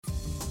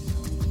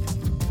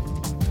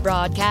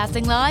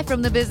Broadcasting live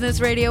from the Business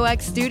Radio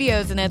X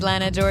studios in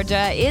Atlanta,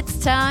 Georgia, it's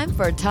time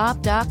for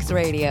Top Docs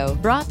Radio,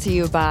 brought to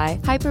you by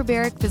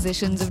Hyperbaric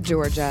Physicians of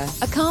Georgia,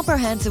 a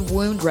comprehensive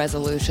wound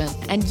resolution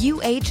and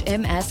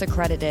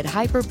UHMS-accredited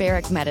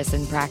hyperbaric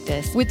medicine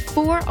practice with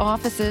 4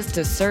 offices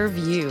to serve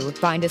you.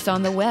 Find us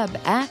on the web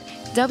at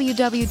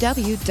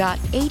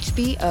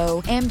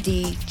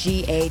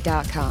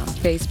www.hbomdga.com,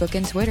 Facebook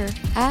and Twitter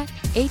at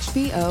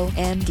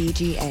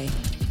hbomdga.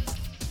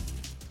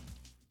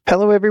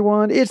 Hello,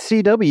 everyone. It's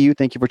CW.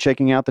 Thank you for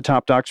checking out the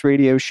Top Docs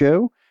Radio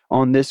Show.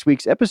 On this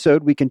week's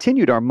episode, we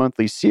continued our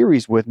monthly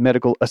series with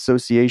Medical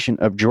Association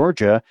of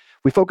Georgia.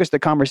 We focused the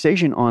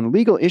conversation on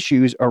legal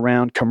issues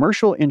around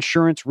commercial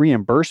insurance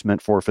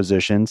reimbursement for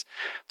physicians.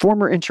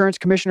 Former insurance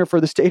commissioner for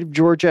the state of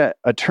Georgia,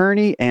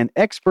 attorney, and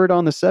expert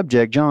on the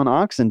subject, John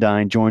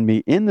Oxendine, joined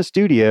me in the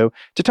studio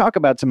to talk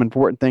about some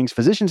important things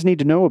physicians need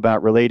to know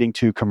about relating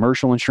to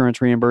commercial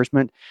insurance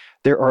reimbursement.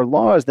 There are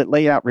laws that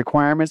lay out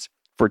requirements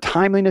for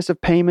timeliness of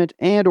payment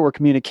and or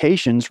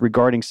communications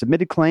regarding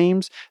submitted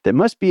claims that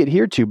must be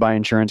adhered to by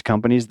insurance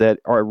companies that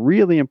are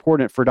really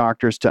important for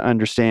doctors to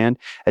understand.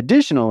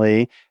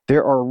 Additionally,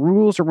 there are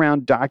rules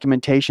around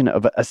documentation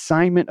of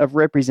assignment of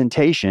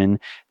representation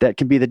that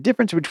can be the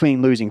difference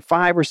between losing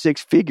 5 or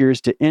 6 figures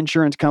to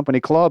insurance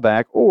company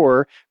clawback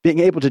or being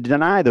able to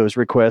deny those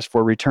requests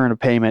for return of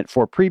payment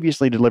for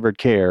previously delivered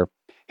care.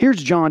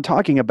 Here's John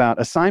talking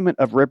about assignment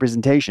of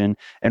representation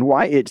and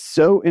why it's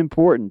so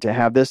important to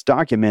have this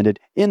documented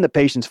in the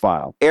patient's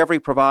file. Every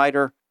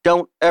provider,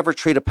 don't ever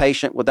treat a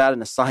patient without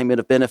an assignment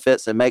of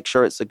benefits and make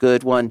sure it's a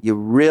good one. You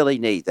really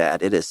need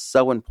that. It is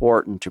so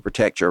important to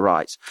protect your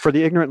rights. For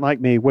the ignorant like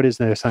me, what is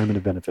the assignment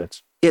of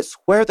benefits? It's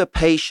where the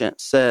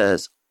patient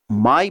says,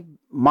 my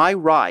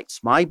rights,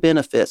 my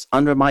benefits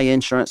under my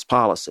insurance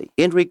policy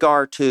in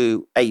regard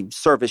to a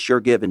service you're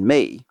giving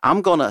me,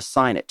 I'm going to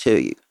assign it to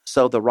you.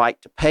 So the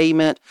right to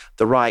payment,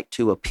 the right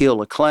to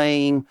appeal a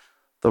claim,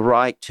 the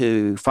right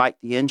to fight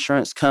the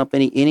insurance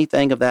company,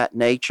 anything of that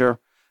nature,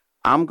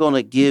 I'm going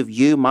to give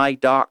you, my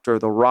doctor,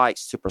 the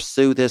rights to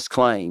pursue this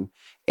claim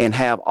and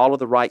have all of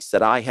the rights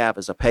that I have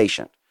as a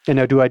patient. And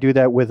now, do I do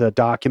that with a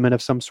document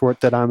of some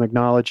sort that I'm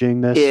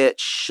acknowledging this? It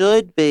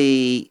should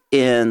be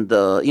in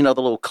the, the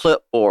little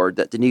clipboard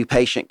that the new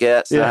patient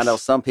gets. Yes. And I know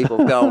some people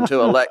have gone to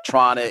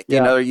electronic,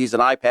 they're using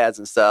iPads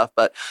and stuff,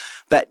 but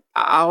that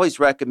I always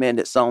recommend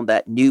it's on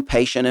that new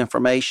patient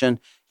information.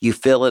 You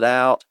fill it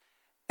out.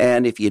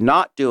 And if you're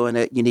not doing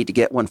it, you need to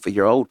get one for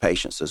your old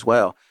patients as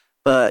well.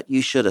 But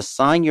you should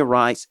assign your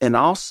rights and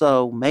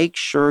also make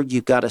sure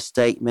you've got a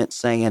statement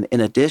saying,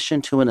 in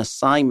addition to an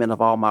assignment of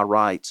all my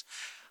rights,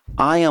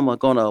 I am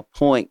going to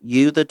appoint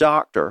you, the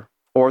doctor,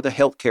 or the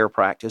healthcare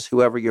practice,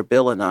 whoever you're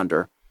billing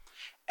under,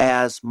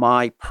 as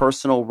my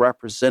personal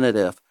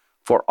representative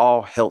for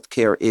all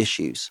healthcare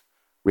issues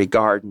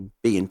regarding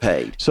being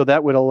paid. So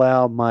that would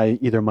allow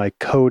either my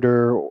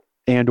coder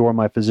and or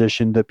my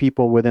physician, the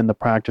people within the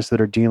practice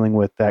that are dealing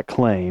with that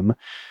claim,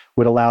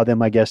 would allow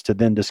them, I guess, to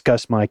then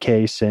discuss my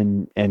case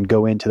and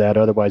go into that.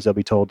 Otherwise, they'll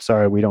be told,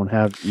 sorry,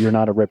 you're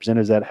not a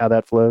representative. Is that how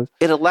that flows?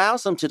 It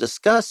allows them to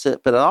discuss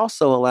it, but it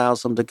also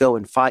allows them to go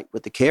and fight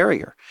with the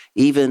carrier,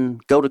 even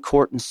go to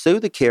court and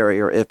sue the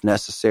carrier if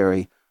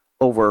necessary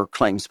over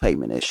claims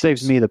payment issues.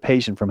 Saves me, the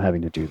patient, from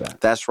having to do that.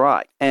 That's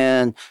right.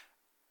 And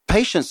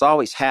patients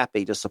always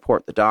happy to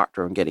support the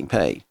doctor in getting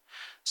paid.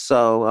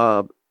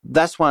 So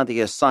that's why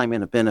the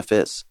assignment of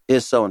benefits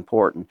is so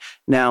important.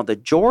 Now, the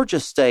Georgia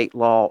state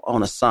law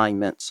on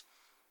assignments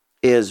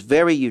is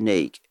very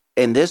unique,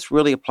 and this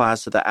really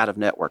applies to the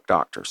out-of-network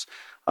doctors.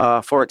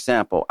 For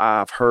example,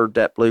 I've heard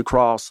that Blue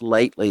Cross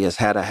lately has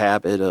had a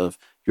habit of,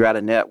 you're out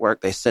of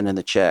network, they send in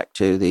the check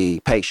to the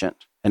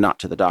patient and not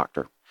to the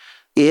doctor.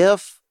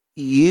 If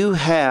you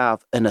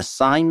have an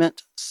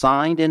assignment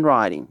signed in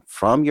writing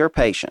from your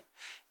patient,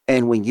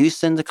 and when you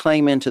send the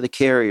claim into the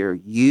carrier,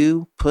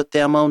 you put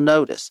them on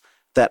notice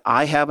that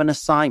I have an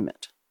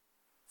assignment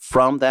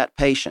from that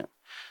patient,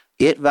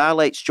 it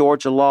violates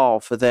Georgia law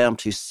for them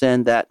to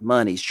send that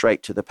money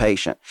straight to the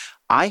patient.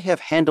 I have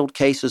handled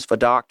cases for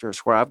doctors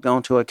where I've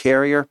gone to a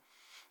carrier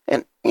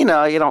and, you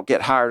don't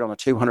get hired on a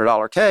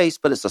 $200 case,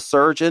 but it's a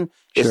surgeon.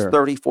 It's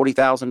 $30,000,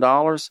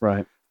 $40,000.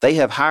 Right. They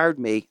have hired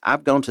me.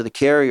 I've gone to the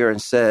carrier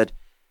and said,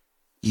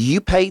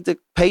 you paid the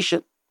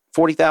patient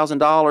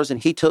 $40,000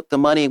 and he took the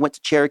money and went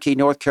to Cherokee,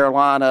 North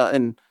Carolina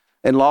and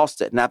lost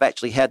it. And I've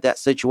actually had that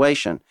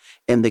situation.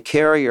 And the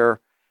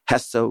carrier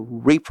has to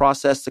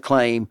reprocess the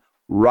claim,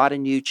 write a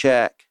new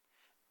check,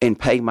 and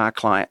pay my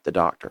client, the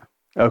doctor.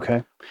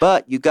 Okay.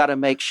 But you got to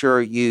make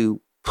sure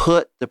you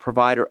put the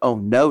provider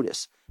on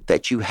notice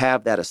that you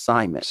have that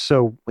assignment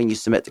when you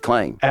submit the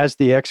claim. As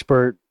the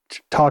expert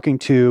talking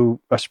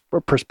to a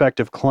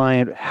prospective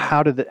client,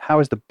 how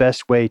is the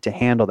best way to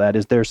handle that?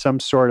 Is there some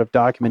sort of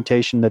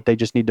documentation that they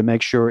just need to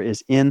make sure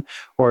is in,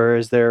 or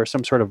is there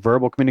some sort of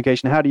verbal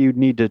communication? How do you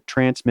need to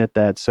transmit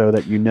that so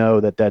that you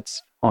know that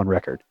that's on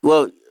record?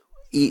 Well,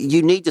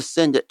 you need to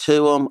send it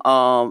to them.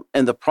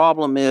 And the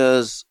problem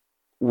is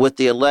with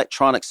the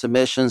electronic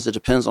submissions, it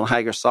depends on how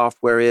your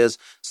software is.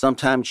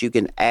 Sometimes you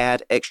can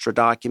add extra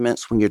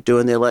documents when you're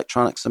doing the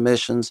electronic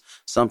submissions.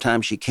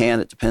 Sometimes you can.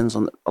 It depends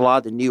on a lot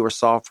of the newer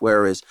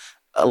software is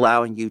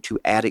allowing you to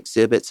add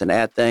exhibits and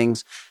add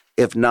things.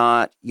 If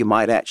not, you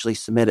might actually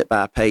submit it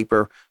by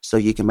paper so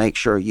you can make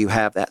sure you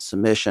have that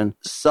submission.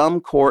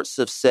 Some courts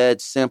have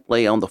said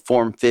simply on the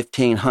Form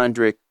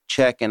 1500,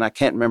 check, and I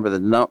can't remember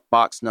the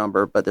box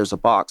number, but there's a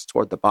box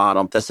toward the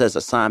bottom that says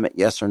assignment,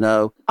 yes or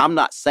no. I'm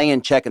not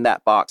saying checking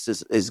that box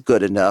is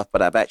good enough,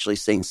 but I've actually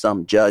seen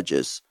some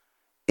judges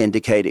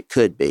indicate it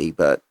could be,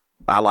 but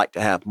I like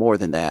to have more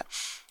than that.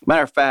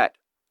 Matter of fact,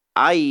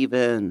 I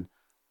even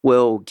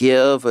will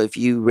give, if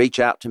you reach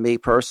out to me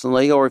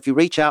personally, or if you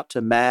reach out to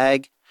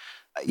MAG,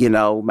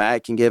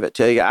 MAG can give it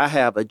to you. I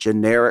have a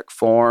generic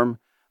form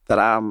that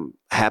I'm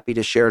happy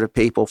to share to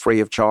people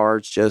free of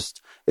charge,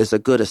 just is a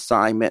good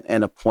assignment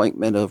and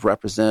appointment of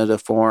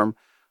representative form.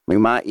 I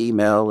mean, my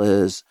email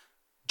is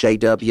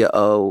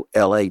JWOLAW.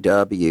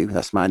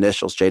 That's my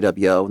initials,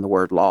 JWO, and the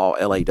word law,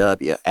 LAW,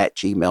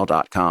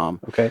 @gmail.com.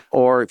 Okay.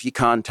 Or if you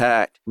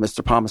contact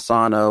Mr.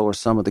 Palmisano or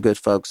some of the good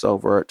folks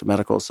over at the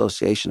Medical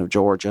Association of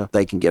Georgia,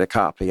 they can get a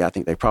copy. I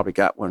think they probably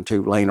got one or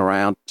two laying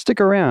around. Stick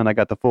around. I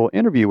got the full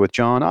interview with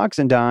John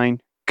Oxendine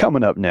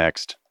coming up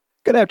next.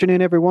 Good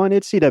afternoon, everyone.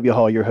 It's C.W.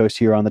 Hall, your host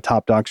here on the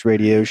Top Docs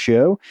Radio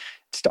Show.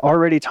 It's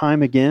already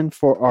time again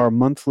for our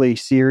monthly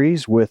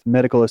series with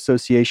Medical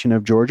Association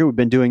of Georgia. We've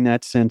been doing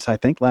that since, I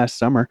think, last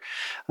summer.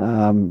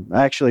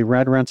 Actually,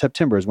 right around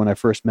September is when I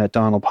first met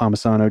Donald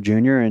Palmisano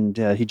Jr., and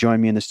he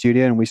joined me in the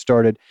studio, and we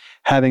started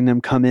having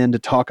them come in to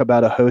talk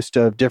about a host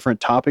of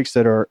different topics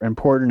that are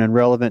important and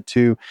relevant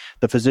to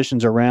the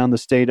physicians around the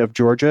state of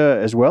Georgia,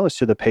 as well as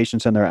to the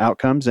patients and their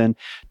outcomes. And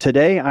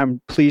today,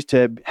 I'm pleased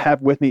to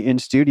have with me in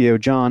studio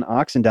John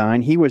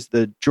Oxendine. He was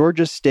the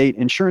Georgia State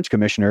Insurance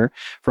Commissioner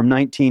from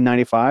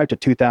 1995 to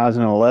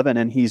 2011,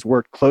 and he's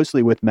worked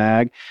closely with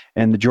MAG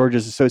and the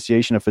Georgia's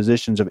Association of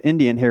Physicians of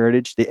Indian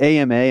Heritage, the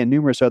AMA, and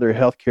numerous other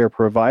healthcare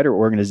provider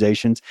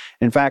organizations.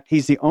 In fact,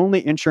 he's the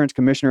only insurance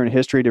commissioner in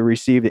history to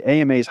receive the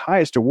AMA's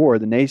highest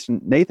award, the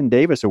Nathan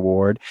Davis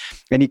Award,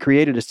 and he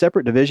created a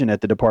separate division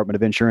at the Department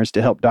of Insurance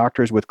to help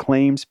doctors with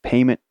claims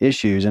payment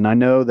issues. And I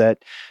know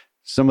that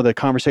some of the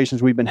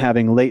conversations we've been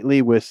having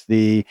lately with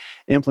the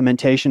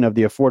implementation of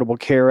the Affordable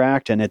Care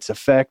Act and its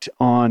effect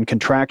on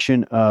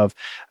contraction of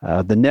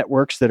the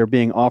networks that are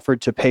being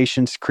offered to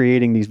patients,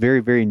 creating these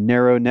very, very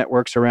narrow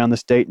networks around the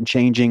state and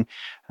changing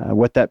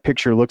what that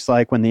picture looks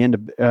like when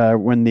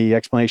the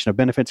explanation of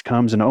benefits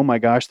comes. And oh my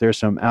gosh, there's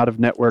some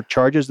out-of-network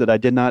charges that I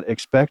did not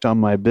expect on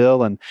my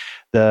bill, and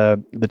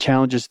the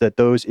challenges that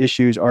those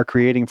issues are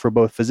creating for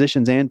both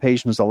physicians and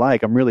patients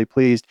alike. I'm really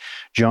pleased,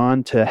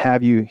 John, to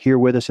have you here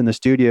with us in the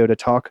studio to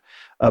talk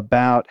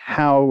about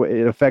how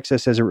it affects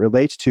us as it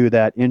relates to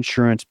that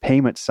insurance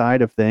payment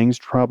side of things.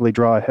 Probably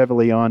draw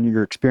heavily on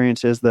your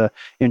experience as the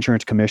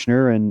insurance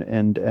commissioner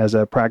and as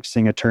a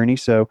practicing attorney.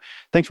 So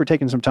thanks for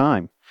taking some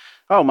time.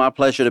 Oh, my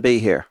pleasure to be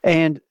here.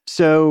 And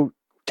so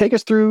take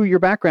us through your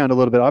background a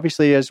little bit.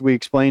 Obviously, as we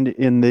explained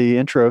in the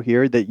intro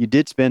here, that you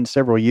did spend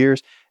several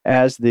years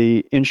as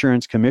the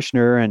insurance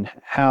commissioner and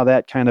how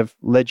that kind of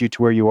led you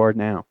to where you are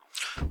now.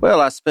 Well,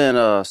 I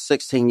spent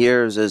 16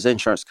 years as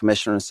insurance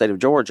commissioner in the state of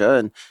Georgia,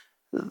 and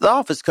the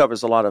office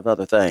covers a lot of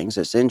other things.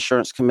 It's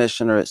insurance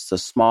commissioner, it's the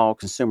small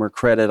consumer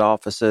credit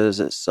offices,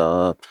 it's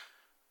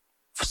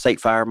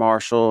state fire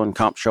marshal and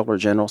comptroller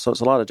general. So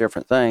it's a lot of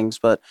different things,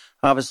 but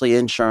obviously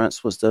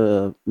insurance was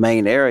the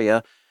main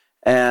area.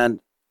 And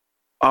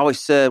I always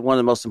said one of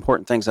the most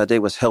important things I did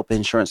was help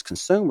insurance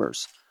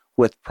consumers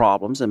with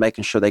problems and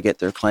making sure they get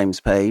their claims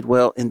paid.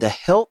 Well, in the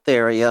health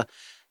area,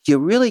 you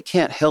really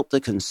can't help the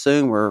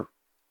consumer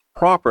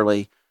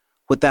properly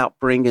without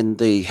bringing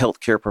the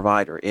healthcare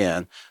provider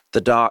in,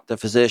 the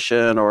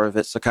physician, or if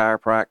it's a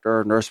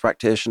chiropractor, nurse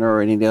practitioner,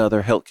 or any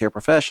other healthcare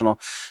professional.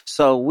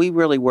 So we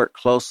really work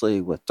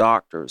closely with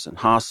doctors and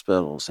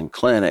hospitals and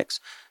clinics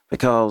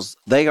because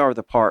they are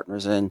the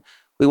partners, and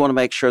we want to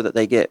make sure that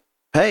they get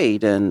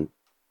paid. And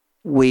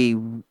we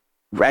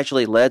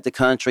gradually led the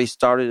country,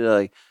 started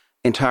an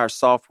entire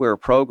software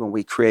program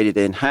we created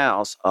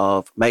in-house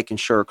of making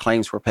sure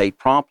claims were paid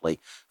promptly.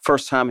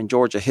 First time in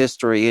Georgia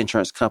history,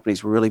 insurance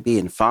companies were really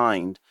being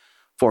fined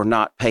for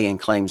not paying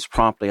claims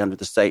promptly under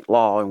the state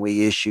law, and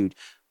we issued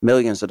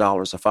millions of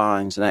dollars of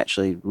fines and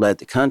actually led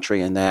the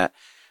country in that.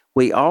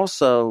 We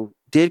also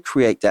did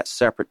create that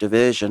separate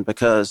division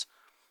because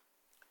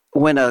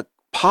when a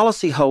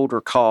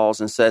policyholder calls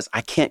and says,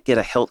 I can't get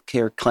a health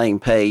care claim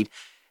paid,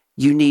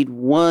 you need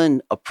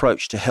one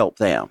approach to help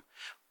them.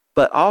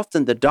 But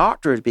often the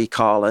doctor would be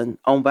calling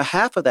on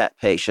behalf of that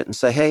patient and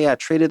say, hey, I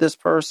treated this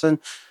person.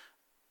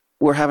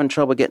 We're having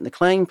trouble getting the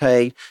claim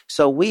paid.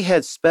 So we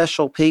had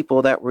special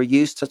people that were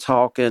used to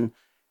talking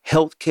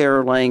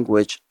healthcare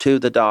language to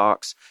the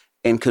docs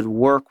and could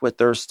work with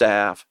their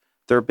staff,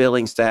 their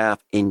billing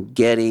staff, in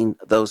getting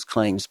those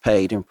claims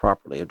paid and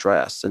properly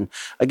addressed. And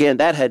again,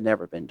 that had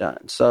never been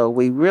done. So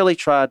we really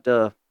tried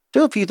to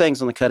do a few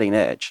things on the cutting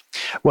edge.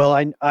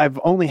 Well, I've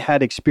only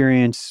had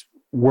experience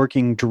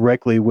working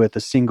directly with a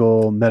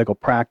single medical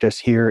practice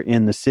here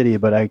in the city,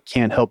 but I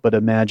can't help but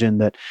imagine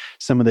that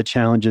some of the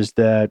challenges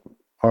that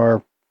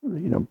our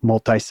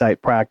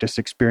multi-site practice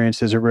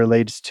experience as it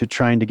relates to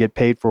trying to get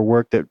paid for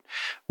work that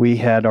we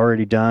had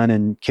already done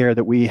and care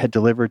that we had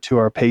delivered to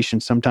our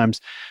patients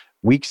sometimes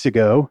weeks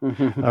ago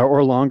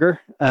or longer,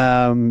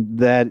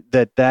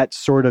 that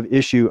sort of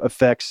issue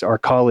affects our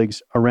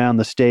colleagues around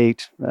the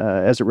state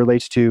as it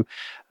relates to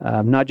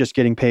not just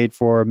getting paid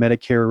for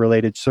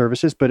Medicare-related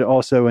services, but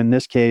also in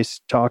this case,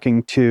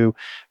 talking to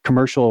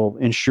commercial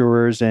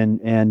insurers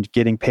and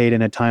getting paid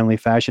in a timely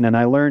fashion. And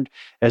I learned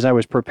as I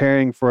was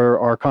preparing for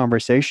our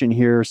conversation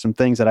here some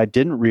things that I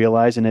didn't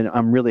realize, and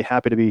I'm really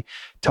happy to be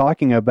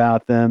talking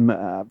about them.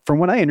 From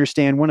what I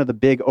understand, one of the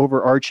big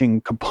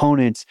overarching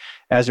components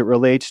as it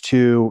relates to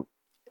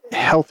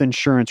health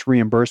insurance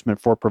reimbursement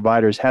for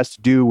providers has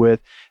to do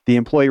with the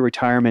Employee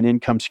Retirement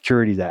Income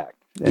Security Act.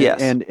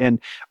 Yes. And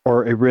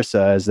or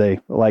ERISA, as they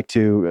like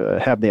to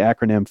have the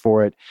acronym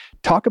for it.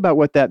 Talk about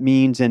what that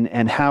means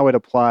and how it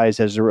applies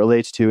as it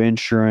relates to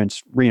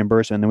insurance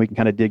reimbursement, and then we can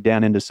kind of dig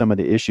down into some of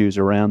the issues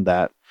around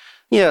that.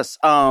 Yes.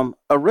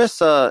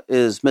 ERISA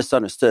is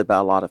misunderstood by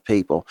a lot of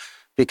people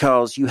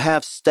because you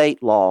have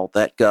state law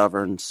that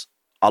governs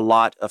a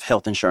lot of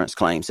health insurance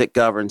claims. It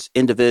governs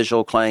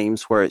individual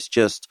claims where it's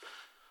just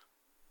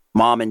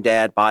mom and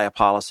dad buy a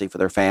policy for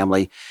their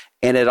family.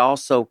 And it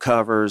also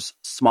covers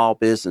small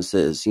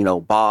businesses,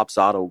 Bob's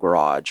Auto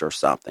Garage or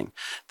something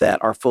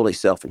that are fully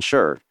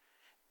self-insured.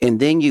 And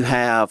then you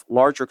have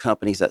larger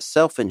companies that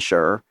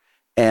self-insure,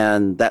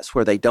 and that's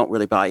where they don't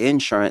really buy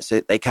insurance.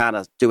 They kind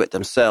of do it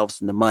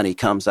themselves, and the money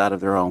comes out of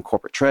their own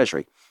corporate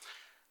treasury.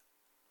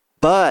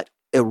 But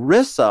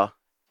ERISA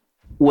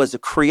was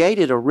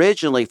created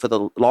originally for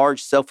the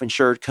large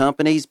self-insured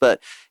companies, but,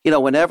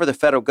 whenever the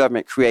federal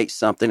government creates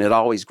something, it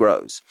always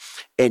grows.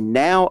 And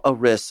now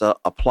ERISA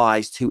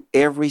applies to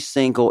every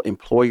single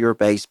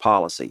employer-based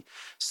policy.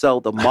 So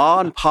the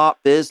mom and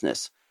pop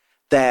business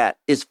that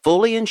is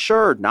fully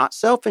insured, not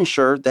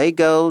self-insured, they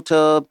go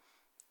to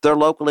their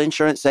local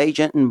insurance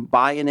agent and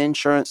buy an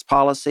insurance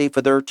policy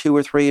for their 2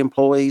 or 3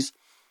 employees.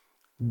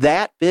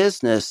 That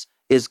business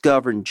is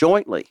governed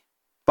jointly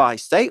by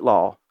state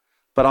law,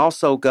 but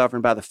also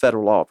governed by the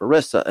federal law of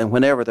ERISA. And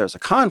whenever there's a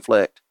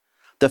conflict,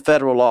 the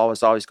federal law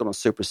is always going to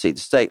supersede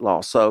the state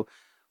law. So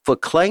for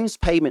claims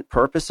payment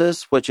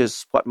purposes, which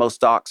is what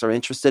most docs are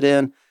interested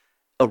in,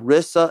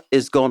 ERISA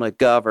is going to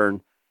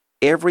govern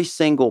every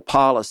single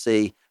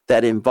policy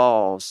that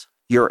involves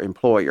your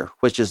employer,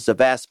 which is the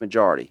vast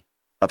majority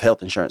of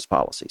health insurance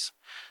policies.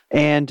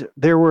 And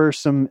there were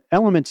some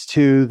elements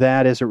to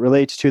that as it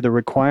relates to the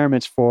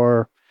requirements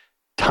for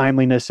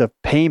timeliness of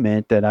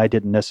payment that I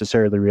didn't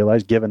necessarily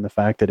realize, given the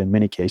fact that in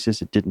many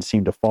cases it didn't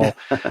seem to fall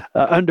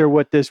under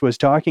what this was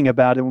talking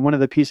about. And one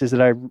of the pieces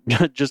that I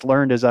just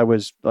learned as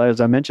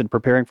I mentioned,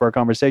 preparing for our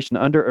conversation,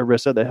 under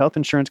ERISA, the health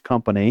insurance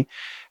company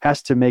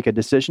has to make a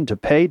decision to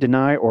pay,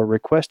 deny, or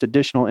request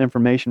additional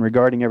information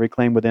regarding every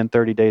claim within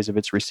 30 days of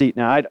its receipt.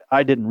 Now,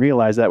 I didn't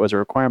realize that was a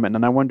requirement,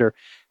 and I wonder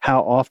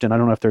how often, I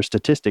don't know if there's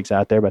statistics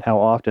out there, but how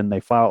often they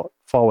fall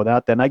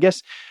without that. And I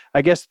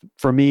guess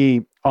for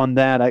me on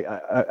that,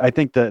 I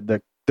think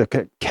the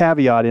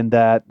caveat in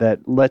that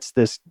lets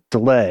this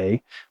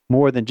delay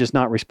more than just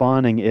not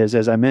responding is,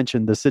 as I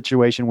mentioned, the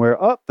situation where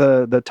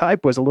the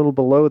type was a little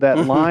below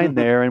that line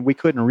there and we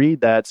couldn't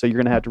read that, so you're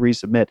going to have to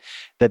resubmit.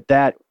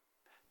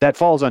 That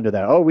falls under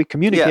that. Oh, we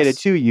communicated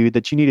to you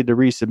that you needed to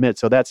resubmit,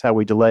 so that's how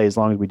we delay as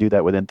long as we do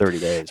that within 30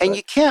 days. And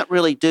you can't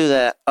really do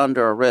that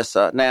under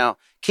ERISA. Now,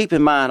 keep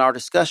in mind, our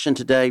discussion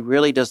today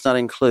really does not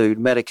include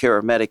Medicare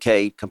or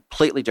Medicaid,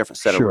 completely different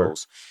set of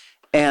rules.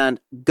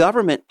 And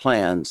government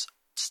plans,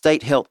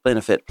 state health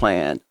benefit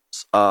plans,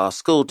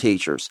 school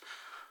teachers,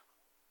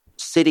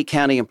 city,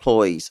 county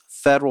employees,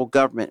 federal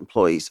government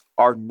employees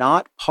are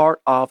not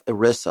part of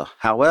ERISA.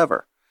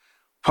 However,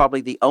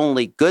 probably the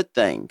only good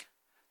thing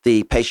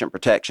the Patient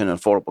Protection and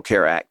Affordable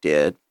Care Act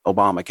did,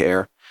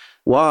 Obamacare,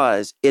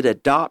 was it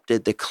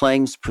adopted the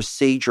claims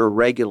procedure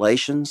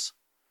regulations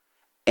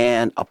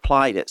and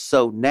applied it.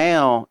 So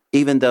now,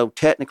 even though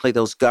technically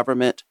those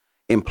government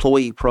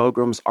employee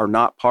programs are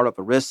not part of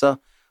ERISA,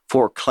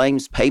 for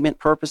claims payment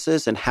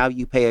purposes and how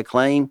you pay a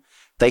claim,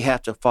 they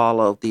have to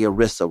follow the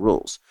ERISA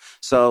rules.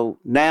 So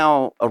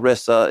now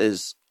ERISA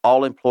is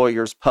all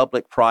employers,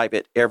 public,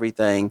 private,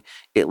 everything,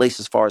 at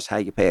least as far as how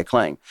you pay a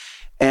claim.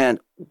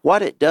 And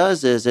what it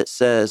does is it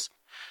says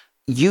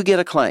you get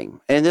a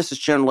claim, and this is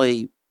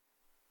generally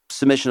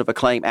submission of a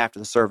claim after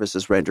the service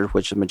is rendered,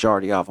 which the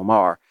majority of them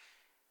are.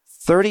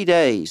 30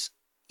 days,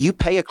 you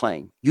pay a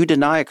claim, you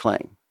deny a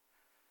claim,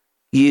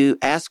 you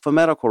ask for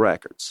medical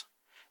records.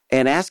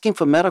 And asking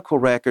for medical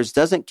records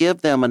doesn't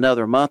give them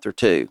another month or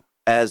two,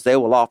 as they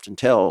will often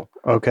tell,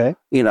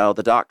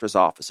 the doctor's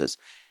offices.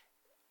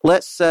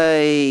 Let's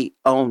say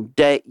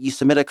you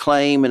submit a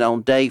claim and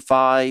on day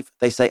 5,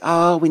 they say,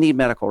 we need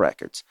medical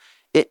records.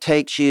 It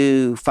takes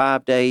you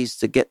 5 days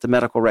to get the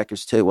medical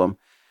records to them.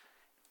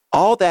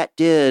 All that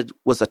did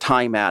was a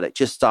timeout. It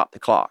just stopped the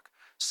clock.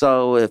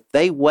 So if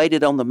they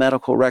waited on the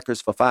medical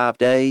records for 5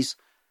 days,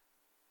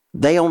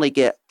 they only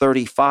get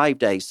 35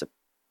 days to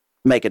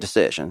make a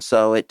decision.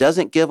 So it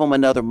doesn't give them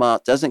another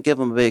month, doesn't give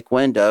them a big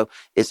window.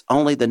 It's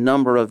only the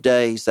number of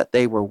days that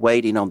they were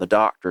waiting on the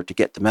doctor to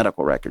get the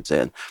medical records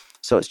in.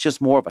 So it's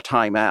just more of a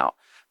timeout.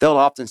 They'll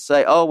often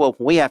say, oh, well,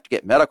 when we have to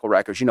get medical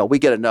records, we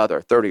get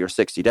another 30 or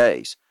 60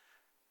 days.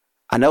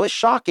 I know it's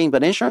shocking,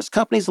 but insurance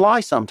companies lie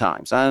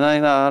sometimes.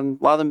 And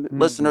a lot of the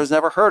listeners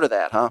never heard of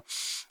that, huh?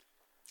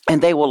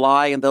 And they will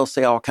lie and they'll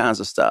say all kinds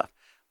of stuff.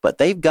 But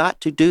they've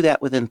got to do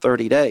that within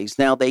 30 days.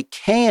 Now, they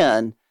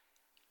can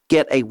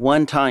get a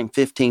one-time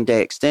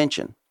 15-day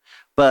extension.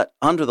 But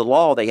under the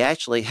law, they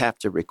actually have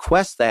to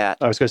request that.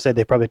 I was going to say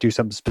they probably do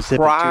something specific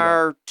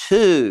prior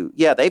to.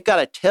 Yeah, they've got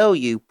to tell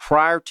you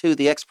prior to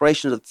the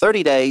expiration of the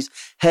 30 days,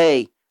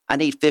 hey, I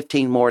need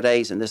 15 more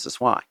days, and this is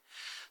why.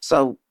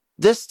 So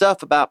this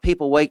stuff about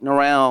people waiting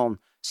around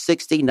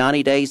 60,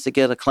 90 days to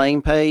get a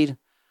claim paid,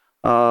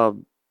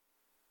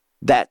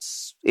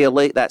 that's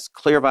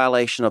clear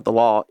violation of the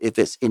law if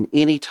it's in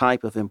any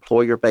type of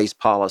employer-based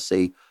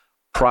policy,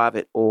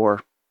 private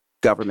or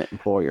government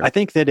employer. I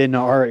think that in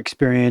our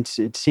experience,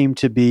 it seemed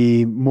to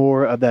be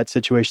more of that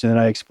situation that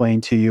I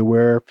explained to you,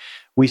 where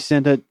we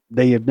send it,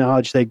 they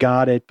acknowledge they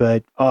got it,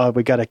 but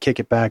we got to kick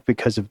it back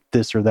because of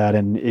this or that.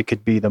 And it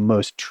could be the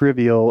most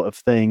trivial of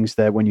things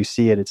that when you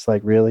see it, it's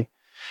like, really?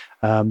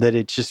 That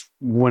it's just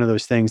one of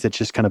those things that's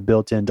just kind of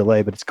built-in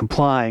delay, but it's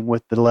complying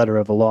with the letter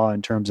of the law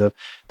in terms of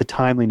the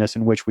timeliness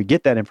in which we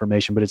get that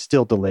information, but it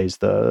still delays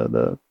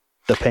the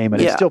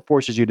payment. Yeah. It still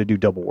forces you to do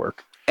double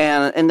work.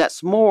 And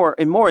that's more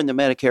in the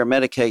Medicare,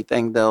 Medicaid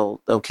thing, they'll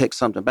kick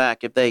something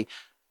back. If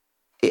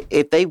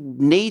they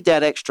need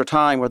that extra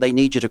time or they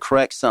need you to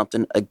correct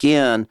something,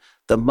 again,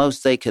 the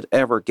most they could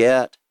ever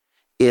get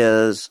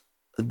is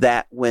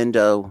that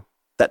window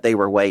that they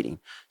were waiting.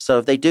 So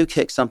if they do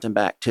kick something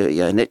back to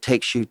you and it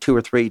takes you 2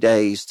 or 3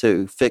 days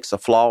to fix a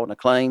flaw in a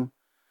claim,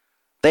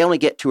 they only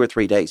get 2 or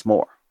 3 days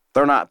more.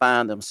 They're not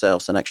buying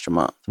themselves an extra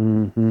month.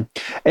 Mm-hmm.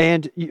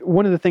 And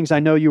one of the things I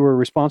know you were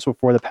responsible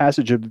for, the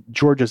passage of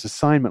Georgia's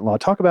assignment law.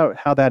 Talk about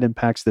how that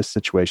impacts this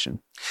situation.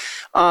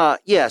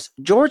 Yes.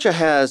 Georgia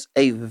has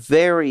a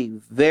very,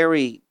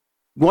 very,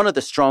 one of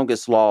the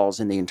strongest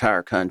laws in the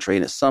entire country,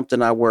 and it's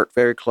something I work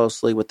very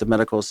closely with the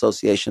Medical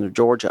Association of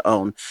Georgia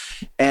on,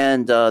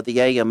 and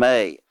the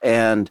AMA.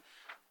 And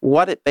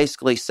what it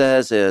basically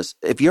says is,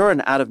 if you're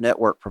an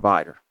out-of-network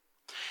provider,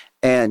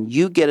 and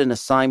you get an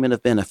assignment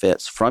of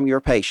benefits from your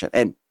patient.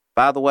 And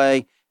by the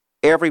way,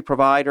 every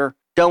provider,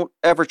 don't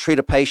ever treat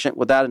a patient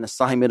without an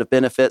assignment of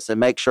benefits and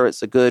make sure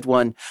it's a good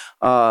one.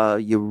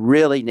 You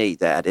really need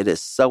that. It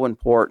is so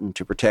important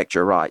to protect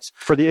your rights.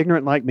 For the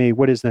ignorant like me,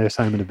 what is the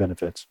assignment of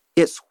benefits?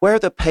 It's where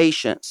the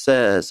patient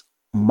says,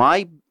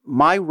 my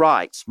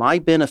rights, my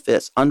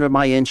benefits under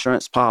my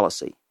insurance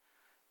policy,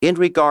 in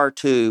regard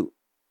to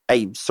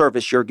a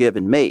service you're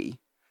giving me,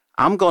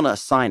 I'm going to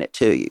assign it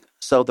to you.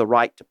 So the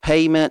right to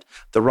payment,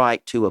 the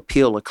right to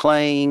appeal a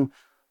claim,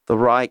 the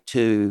right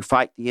to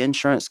fight the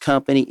insurance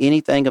company,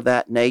 anything of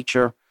that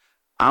nature,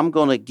 I'm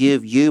going to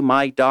give you,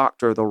 my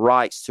doctor, the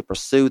rights to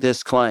pursue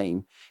this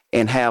claim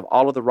and have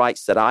all of the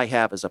rights that I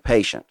have as a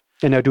patient.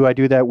 And now, do I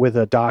do that with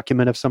a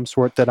document of some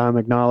sort that I'm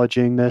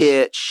acknowledging this?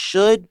 It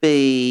should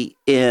be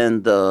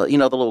in the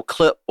little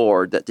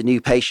clipboard that the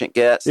new patient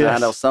gets. Yes. And I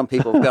know some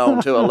people have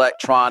gone to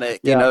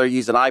electronic, they're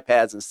using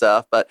iPads and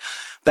stuff, but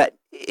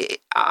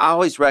I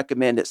always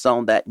recommend it's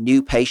on that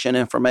new patient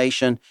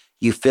information.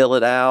 You fill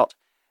it out.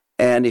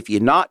 And if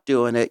you're not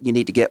doing it, you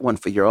need to get one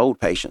for your old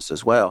patients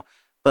as well.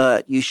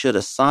 But you should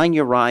assign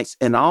your rights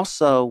and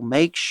also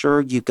make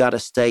sure you've got a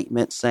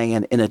statement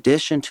saying, in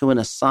addition to an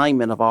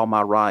assignment of all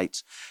my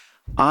rights,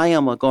 I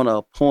am going to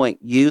appoint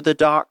you, the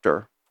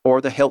doctor,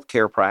 or the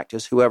healthcare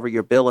practice, whoever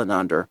you're billing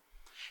under,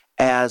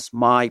 as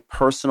my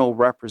personal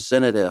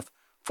representative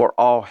for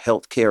all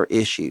healthcare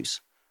issues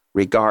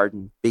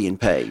regarding being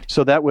paid.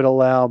 So that would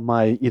allow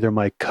either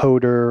my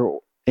coder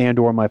and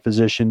or my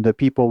physician, the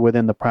people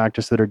within the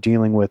practice that are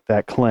dealing with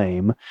that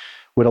claim,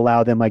 would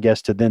allow them, I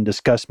guess, to then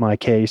discuss my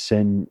case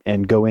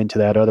and go into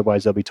that.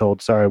 Otherwise, they'll be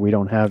told, sorry,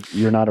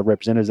 you're not a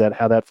representative. Is that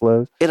how that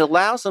flows? It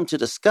allows them to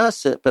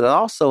discuss it, but it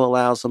also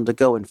allows them to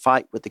go and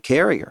fight with the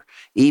carrier,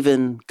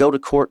 even go to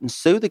court and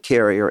sue the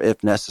carrier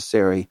if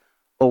necessary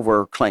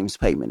over claims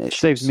payment issues.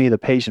 Saves me, the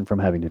patient, from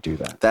having to do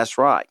that. That's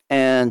right.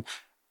 And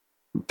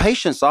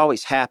patients are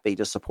always happy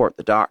to support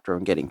the doctor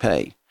in getting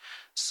paid.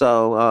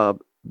 So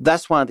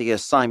that's why the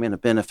assignment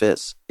of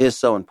benefits is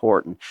so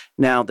important.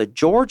 Now, the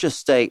Georgia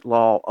state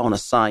law on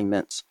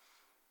assignments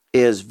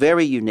is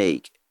very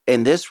unique,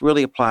 and this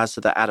really applies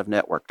to the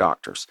out-of-network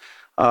doctors.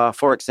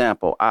 For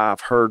example,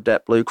 I've heard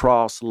that Blue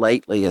Cross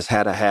lately has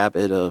had a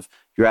habit of,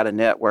 you're out of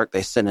network,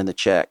 they send in the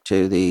check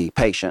to the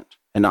patient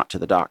and not to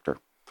the doctor.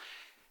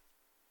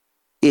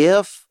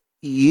 If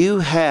you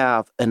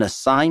have an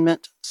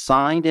assignment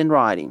signed in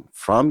writing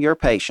from your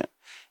patient,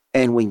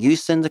 and when you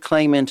send the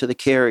claim into the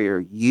carrier,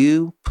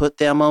 you put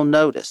them on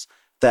notice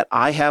that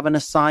I have an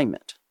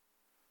assignment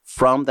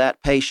from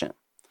that patient,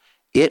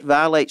 it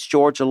violates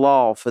Georgia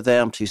law for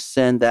them to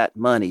send that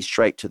money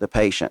straight to the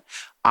patient.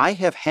 I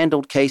have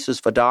handled cases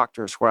for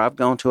doctors where I've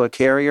gone to a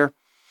carrier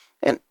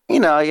and, you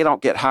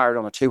don't get hired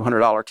on a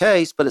 $200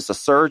 case, but it's a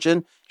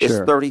surgeon. It's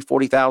Sure.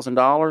 $30,000,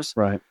 $40,000.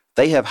 Right.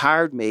 They have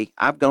hired me.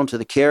 I've gone to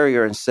the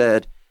carrier and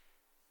said,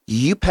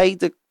 you paid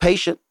the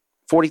patient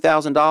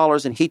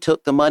 $40,000 and he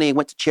took the money and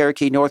went to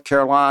Cherokee, North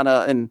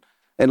Carolina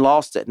and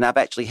lost it. And I've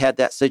actually had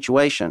that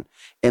situation.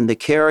 And the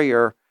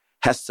carrier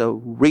has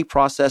to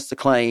reprocess the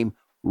claim,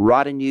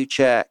 write a new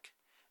check,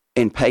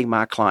 and pay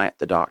my client,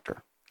 the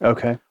doctor.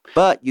 Okay.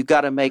 But you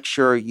got to make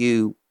sure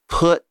you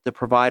put the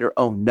provider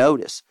on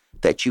notice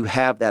that you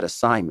have that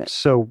assignment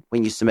So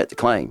when you submit the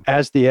claim.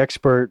 as the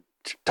expert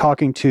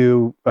talking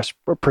to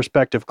a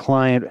prospective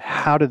client,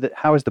 how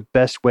is the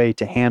best way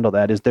to handle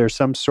that? Is there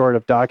some sort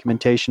of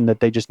documentation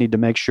that they just need to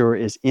make sure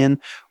is in,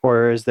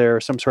 or is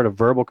there some sort of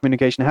verbal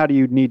communication? How do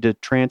you need to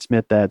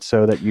transmit that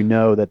so that you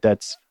know that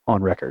that's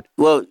on record?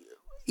 Well,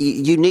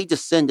 you need to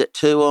send it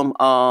to them.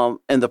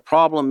 And the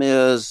problem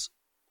is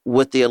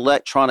with the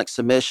electronic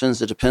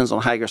submissions, it depends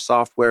on how your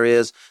software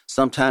is.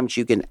 Sometimes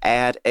you can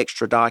add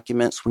extra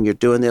documents when you're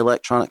doing the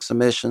electronic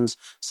submissions.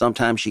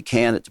 Sometimes you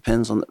can. It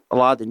depends on a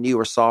lot of the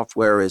newer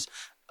software is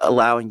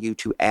allowing you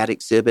to add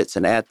exhibits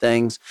and add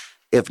things.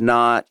 If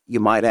not, you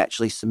might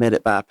actually submit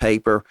it by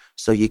paper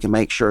so you can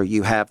make sure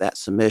you have that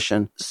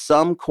submission.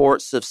 Some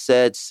courts have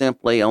said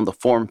simply on the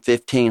Form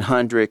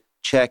 1500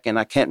 check, and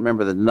I can't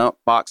remember the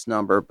box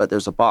number, but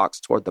there's a box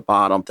toward the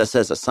bottom that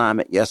says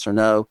assignment, yes or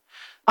no.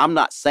 I'm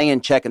not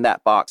saying checking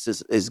that box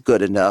is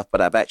good enough,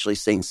 but I've actually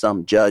seen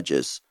some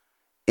judges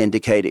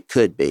indicate it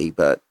could be,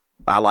 but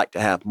I like to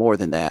have more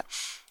than that.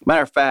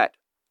 Matter of fact,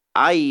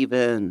 I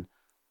even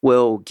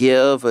will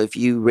give, if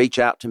you reach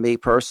out to me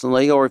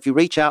personally, or if you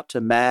reach out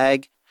to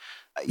MAG,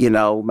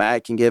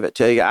 MAG can give it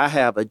to you. I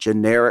have a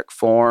generic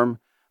form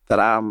that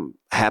I'm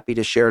happy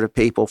to share to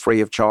people free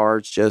of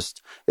charge.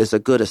 Just is a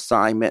good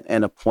assignment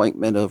and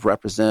appointment of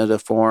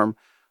representative form.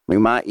 I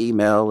mean, my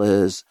email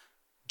is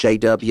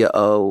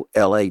JWOLAW,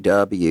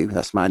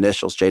 that's my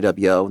initials,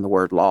 JWO, and the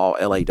word law,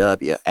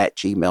 LAW,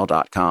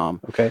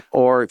 @gmail.com. Okay.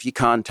 Or if you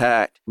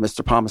contact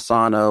Mr.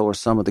 Palmisano or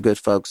some of the good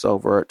folks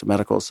over at the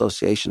Medical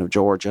Association of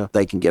Georgia,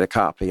 they can get a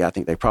copy. I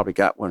think they probably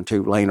got one or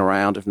two laying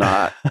around. If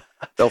not,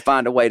 they'll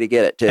find a way to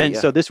get it to you. And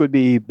so this would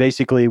be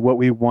basically what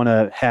we want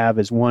to have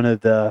is one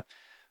of the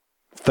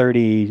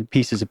 30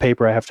 pieces of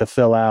paper I have to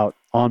fill out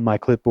on my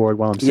clipboard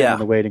while I'm sitting in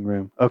the waiting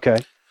room. Okay.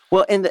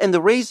 Well, and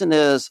the reason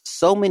is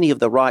so many of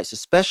the rights,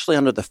 especially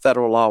under the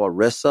federal law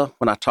ERISA,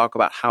 when I talk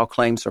about how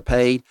claims are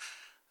paid,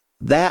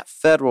 that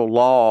federal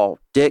law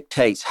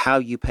dictates how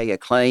you pay a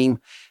claim,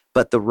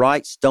 but the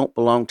rights don't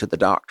belong to the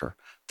doctor.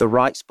 The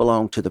rights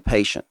belong to the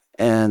patient.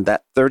 And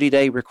that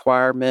 30-day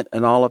requirement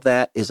and all of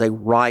that is a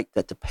right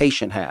that the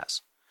patient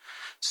has.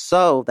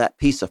 So that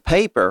piece of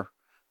paper,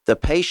 the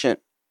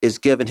patient is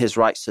given his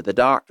rights to the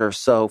doctor.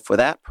 So for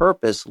that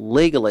purpose,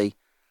 legally,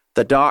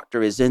 the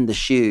doctor is in the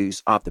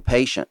shoes of the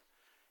patient.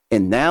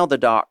 And now the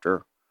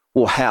doctor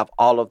will have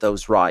all of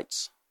those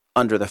rights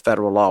under the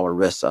federal law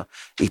ERISA.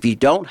 If you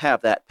don't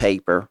have that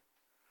paper,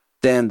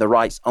 then the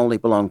rights only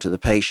belong to the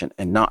patient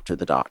and not to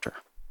the doctor.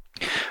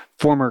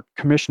 Former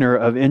Commissioner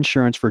of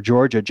Insurance for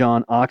Georgia,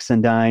 John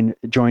Oxendine,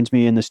 joins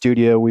me in the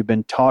studio. We've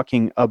been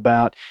talking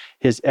about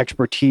his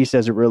expertise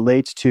as it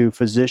relates to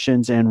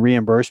physicians and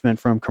reimbursement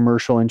from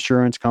commercial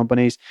insurance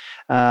companies,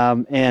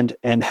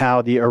 and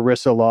how the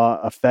ERISA law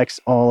affects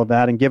all of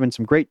that, and given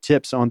some great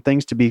tips on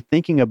things to be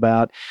thinking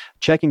about,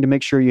 checking to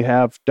make sure you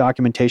have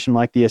documentation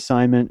like the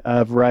assignment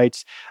of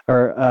rights,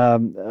 or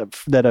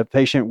that a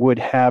patient would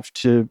have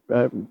to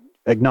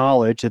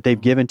acknowledge that they've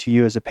given to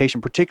you as a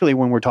patient, particularly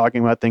when we're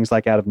talking about things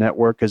like out of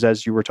network, because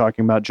as you were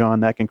talking about,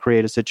 John, that can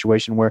create a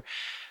situation where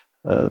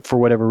for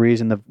whatever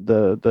reason,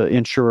 the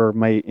insurer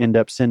may end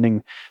up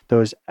sending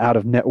those out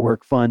of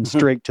network funds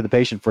straight to the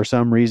patient for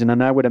some reason.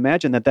 And I would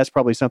imagine that that's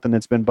probably something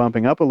that's been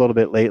bumping up a little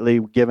bit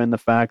lately, given the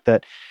fact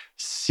that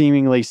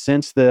seemingly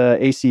since the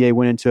ACA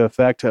went into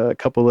effect a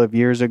couple of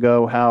years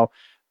ago, how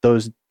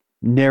those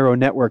narrow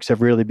networks have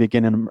really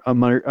begun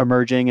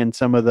emerging, and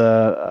some of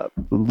the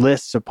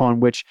lists upon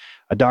which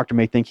a doctor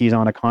may think he's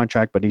on a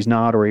contract, but he's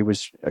not, or he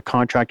was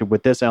contracted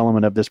with this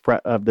element of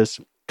this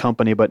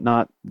company, but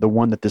not the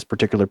one that this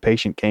particular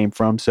patient came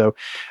from. So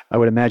I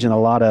would imagine a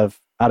lot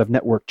of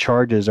out-of-network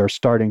charges are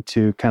starting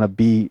to kind of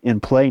be in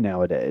play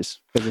nowadays,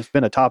 because it's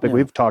been a topic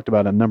we've talked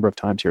about a number of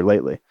times here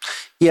lately.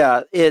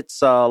 Yeah,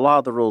 it's a lot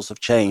of the rules have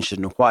changed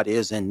in what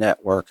is in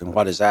network and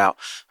what is out.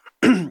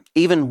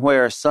 Even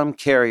where some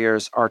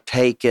carriers are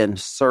taking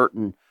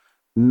certain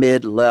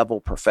mid-level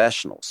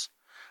professionals.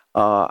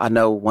 I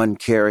know one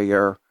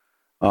carrier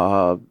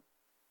has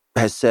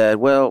said,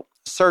 well,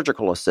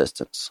 surgical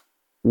assistants,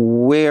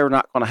 we're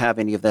not going to have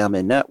any of them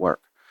in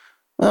network.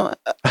 Well,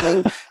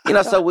 I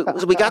mean, so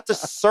we got the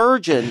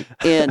surgeon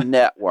in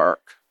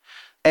network,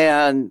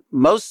 and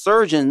most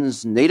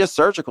surgeons need a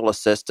surgical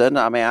assistant.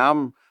 I mean,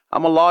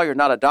 I'm a lawyer,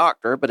 not a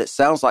doctor, but it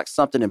sounds like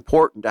something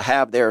important to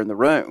have there in the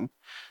room.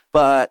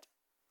 But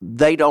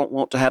they don't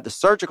want to have the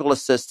surgical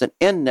assistant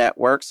in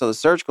network, so the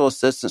surgical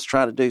assistant's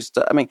trying to do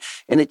stuff. I mean,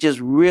 and it just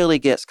really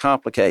gets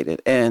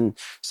complicated. And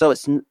so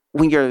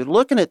when you're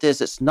looking at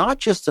this, it's not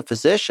just the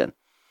physician.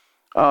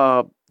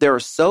 There are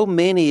so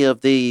many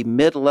of the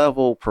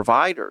mid-level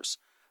providers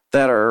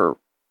that are,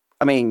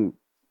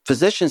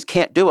 physicians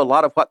can't do a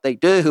lot of what they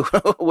do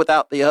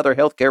without the other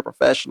healthcare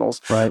professionals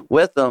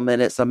with them.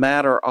 And it's a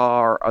matter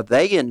of, are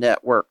they in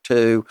network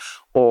too,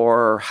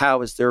 or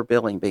how is their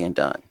billing being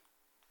done?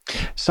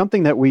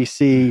 Something that we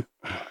see,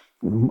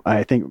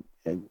 I think,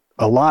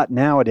 a lot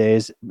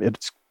nowadays,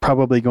 it's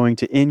probably going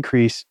to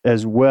increase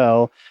as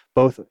well,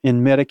 both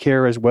in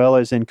Medicare as well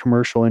as in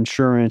commercial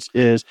insurance,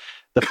 is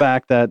the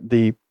fact that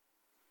the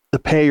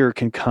payer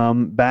can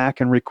come back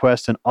and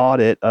request an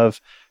audit of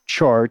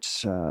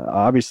charts.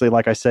 Obviously,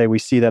 like I say, we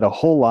see that a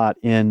whole lot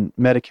in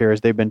Medicare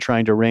as they've been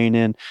trying to rein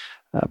in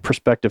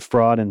prospective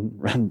fraud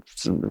and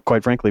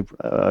quite frankly,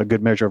 a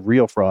good measure of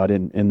real fraud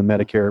in the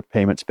Medicare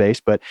payment space.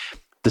 But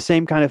the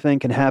same kind of thing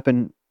can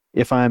happen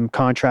if I'm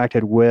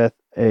contracted with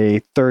a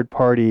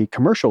third-party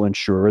commercial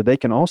insurer. They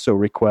can also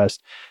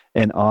request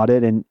an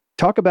audit. And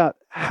talk about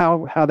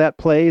how that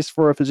plays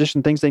for a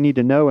physician, things they need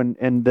to know.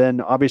 And then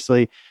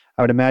obviously,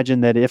 I would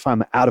imagine that if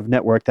I'm out of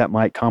network, that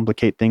might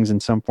complicate things in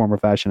some form or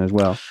fashion as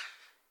well.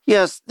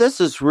 Yes,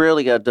 this is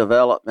really a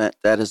development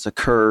that has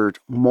occurred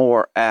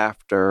more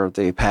after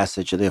the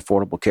passage of the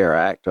Affordable Care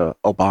Act,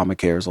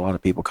 Obamacare, as a lot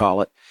of people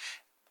call it.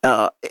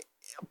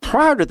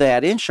 Prior to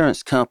that,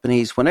 insurance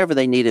companies, whenever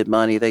they needed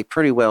money, they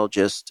pretty well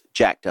just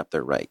jacked up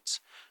their rates.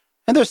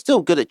 And they're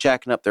still good at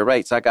jacking up their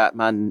rates. I got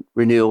my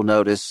renewal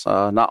notice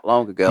not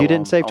long ago. You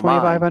didn't save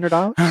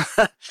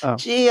 $2,500? Oh.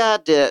 Gee, I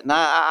didn't.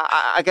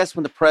 I guess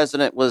when the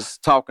president was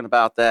talking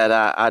about that,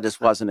 I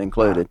just wasn't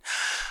included.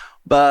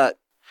 But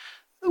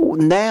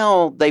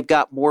now they've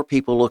got more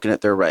people looking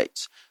at their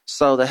rates.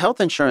 So the health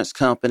insurance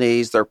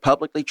companies, they're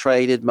publicly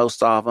traded,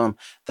 most of them.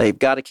 They've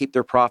got to keep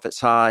their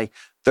profits high.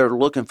 They're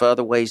looking for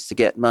other ways to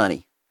get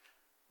money.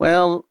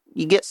 Well,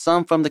 you get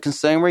some from the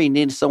consumer. You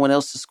need someone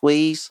else to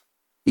squeeze.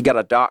 You got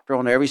a doctor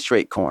on every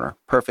street corner,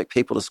 perfect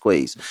people to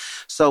squeeze.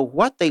 So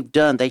what they've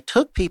done, they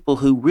took people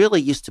who really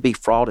used to be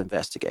fraud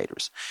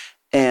investigators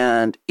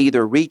and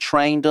either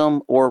retrained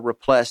them or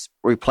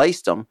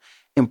replaced them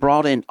and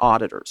brought in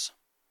auditors.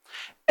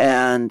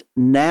 And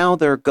now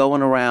they're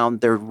going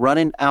around, they're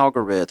running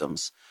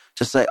algorithms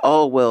to say,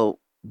 oh, well,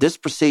 this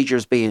procedure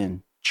is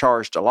being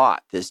charged a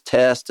lot. This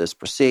test, this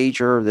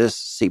procedure, this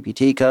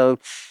CPT code.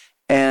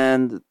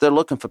 And they're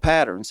looking for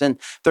patterns. And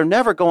they're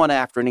never going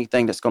after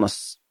anything that's going to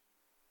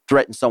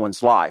threaten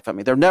someone's life.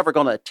 They're never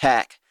going to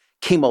attack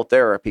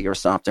chemotherapy or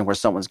something where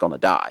someone's going to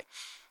die.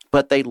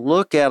 But they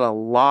look at a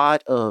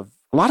lot of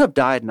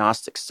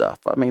diagnostic stuff.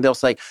 They'll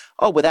say,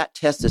 oh, well, that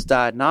test is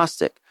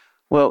diagnostic.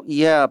 Well,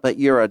 yeah, but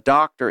you're a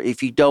doctor.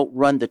 If you don't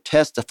run the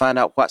test to find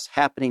out what's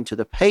happening to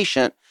the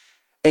patient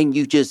and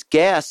you just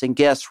guess and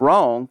guess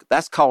wrong,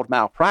 that's called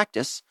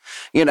malpractice,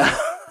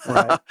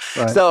 Right.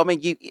 So,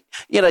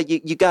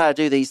 you got to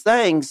do these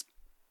things.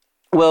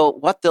 Well,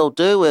 what they'll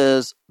do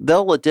is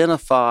they'll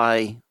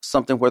identify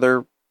something where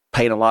they're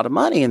paying a lot of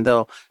money and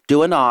they'll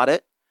do an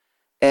audit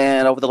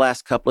and over the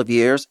last couple of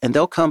years, and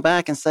they'll come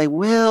back and say,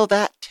 well,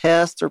 that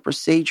test or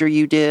procedure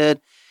you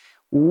did,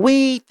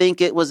 we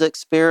think it was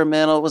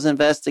experimental, it was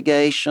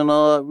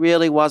investigational, it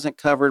really wasn't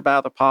covered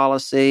by the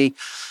policy,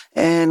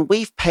 and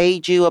we've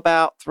paid you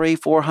about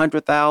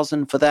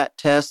 $300,000-$400,000 for that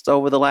test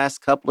over the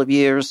last couple of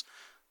years.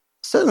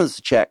 Send us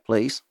a check,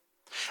 please.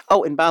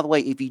 Oh, and by the way,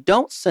 if you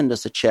don't send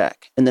us a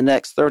check in the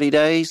next 30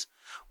 days,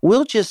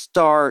 we'll just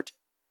start,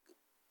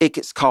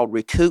 it's called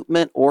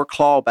recoupment or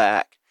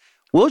clawback.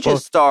 We'll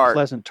just start.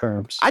 Pleasant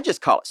terms. I just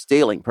call it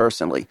stealing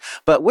personally,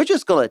 but we're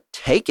just going to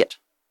take it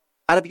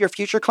out of your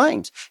future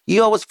claims.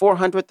 You owe us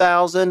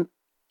 $400,000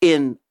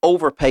 in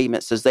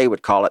overpayments, as they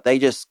would call it. They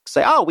just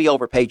say, oh, we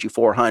overpaid you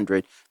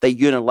 $400,000. They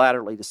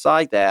unilaterally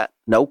decide that.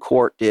 No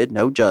court did,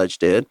 no judge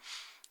did.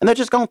 And they're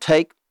just going to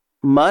take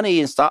money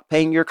and stop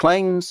paying your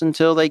claims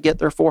until they get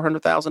their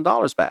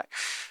 $400,000 back.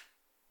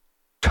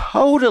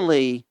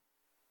 Totally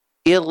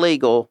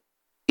illegal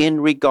in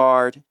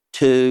regard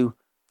to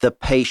the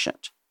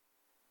patient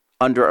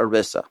under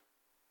ERISA.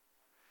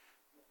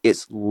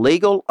 It's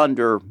legal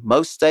under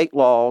most state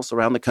laws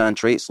around the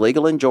country. It's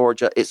legal in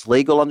Georgia. It's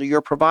legal under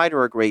your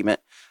provider agreement,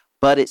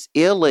 but it's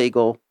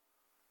illegal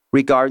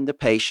regarding the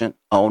patient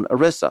on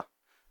ERISA.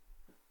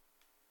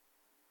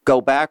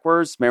 Go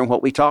backwards. Remember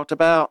what we talked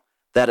about?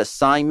 That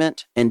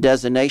assignment and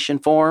designation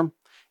form.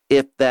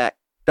 If that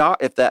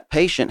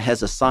patient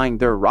has assigned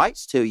their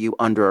rights to you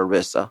under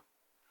ERISA,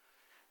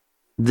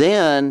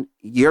 then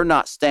you're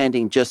not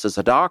standing just as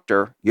a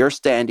doctor. You're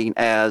standing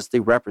as the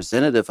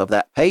representative of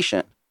that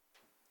patient.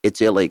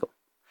 It's illegal.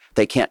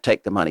 They can't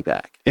take the money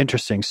back.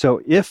 Interesting.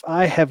 So if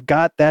I have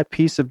got that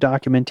piece of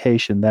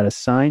documentation, that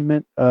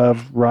assignment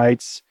of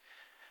rights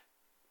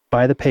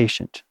by the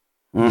patient,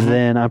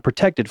 then I'm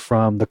protected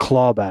from the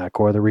clawback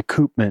or the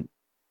recoupment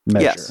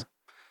measure. Yes.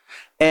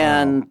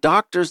 And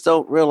doctors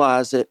don't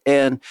realize it,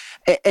 and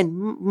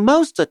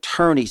most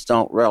attorneys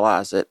don't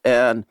realize it.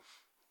 And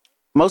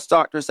most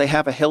doctors, they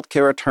have a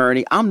healthcare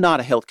attorney. I'm not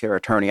a healthcare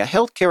attorney. A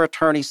healthcare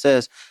attorney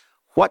says,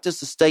 what does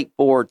the state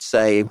board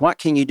say? What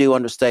can you do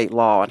under state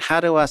law? And how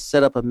do I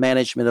set up a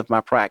management of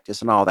my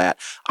practice and all that?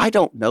 I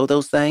don't know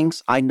those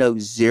things. I know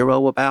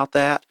zero about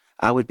that.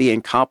 I would be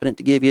incompetent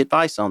to give you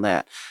advice on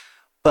that.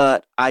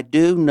 But I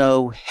do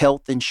know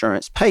health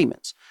insurance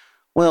payments.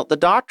 Well, the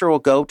doctor will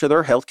go to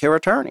their healthcare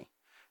attorney,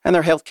 and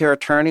their healthcare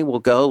attorney will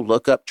go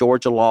look up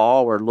Georgia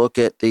law or look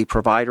at the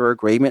provider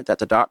agreement that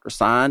the doctor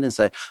signed and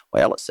say,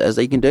 well, it says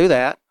that you can do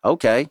that.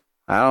 Okay,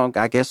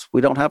 I guess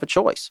we don't have a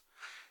choice.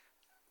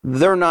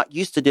 They're not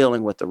used to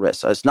dealing with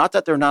ERISA. It's not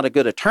that they're not a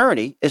good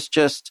attorney. It's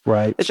just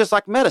It's just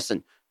like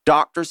medicine.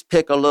 Doctors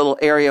pick a little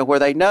area where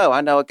they know.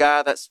 I know a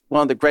guy that's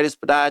one of the greatest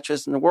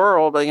podiatrists in the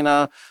world, but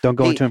don't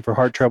go into him for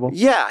heart trouble.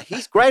 Yeah,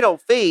 he's great on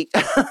feet,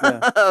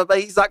 but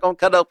he's not going to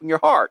cut open your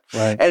heart.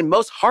 Right. And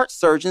most heart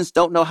surgeons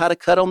don't know how to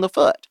cut on the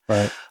foot.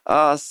 Right.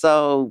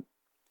 So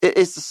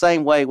it's the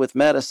same way with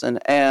medicine,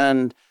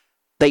 and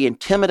they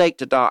intimidate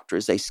the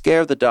doctors. They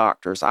scare the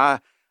doctors. I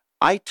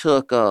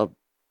took a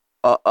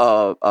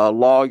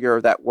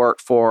lawyer that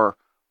worked for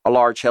a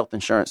large health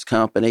insurance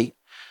company.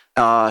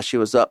 She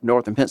was up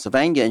north in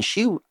Pennsylvania, and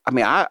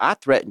I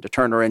threatened to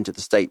turn her into the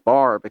state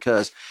bar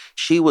because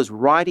she was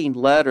writing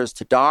letters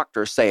to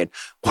doctors saying,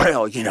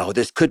 well,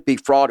 this could be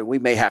fraud and we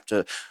may have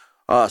to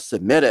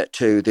submit it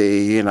to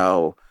the,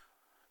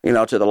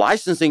 to the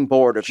licensing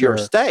board of your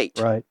state.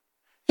 Right.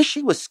 And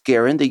she was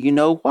scaring the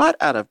you-know-what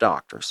out of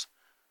doctors.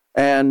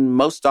 And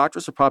most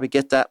doctors will probably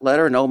get that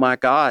letter and, oh, my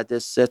God,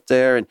 just sit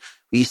there and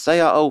you say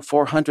I owe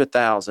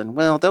 $400,000.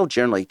 Well, they'll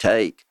generally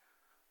take,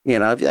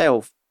 if they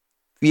owe,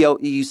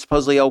 you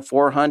supposedly owe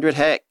 $400,000,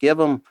 heck, give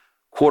them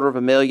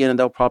 $250,000 and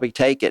they'll probably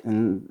take it.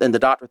 And then the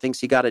doctor thinks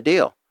he got a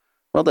deal.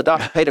 Well, the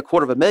doctor paid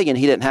 $250,000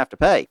 he didn't have to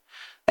pay.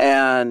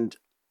 And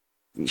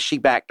she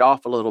backed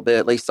off a little bit,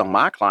 at least on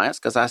my clients,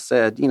 because I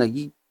said,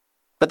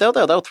 but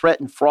they'll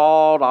threaten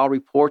fraud. I'll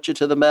report you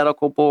to the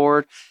medical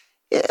board.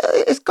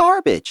 It's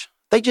garbage.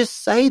 They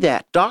just say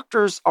that.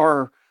 Doctors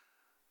are,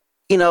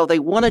 they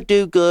want to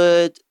do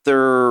good.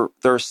 They're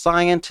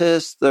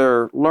scientists.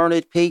 They're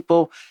learned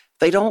people.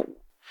 They don't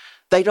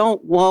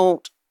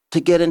want to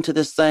get into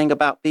this thing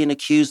about being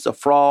accused of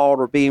fraud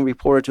or being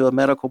reported to a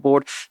medical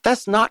board.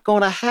 That's not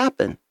going to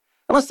happen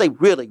unless they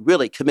really,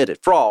 really committed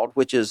fraud,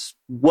 which is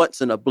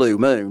once in a blue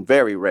moon,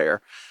 very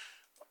rare.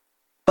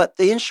 But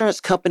the insurance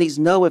companies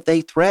know if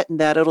they threaten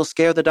that, it'll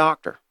scare the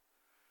doctor.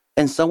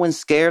 And someone's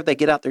scared, they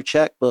get out their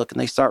checkbook and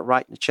they start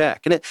writing a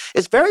check. And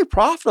it's very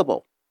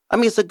profitable.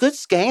 It's a good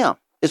scam.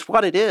 It's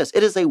what it is.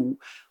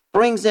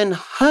 Brings in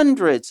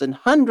hundreds and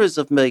hundreds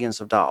of millions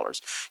of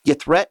dollars. You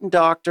threaten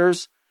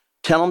doctors,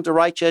 tell them to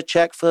write you a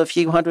check for a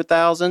few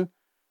 $100,000,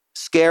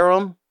 scare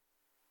them,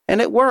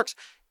 and it works.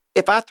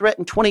 If I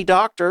threaten 20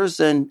 doctors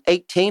and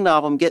 18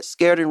 of them get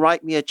scared and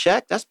write me a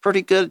check, that's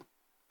pretty good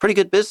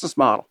business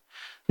model.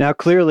 Now,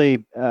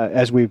 clearly,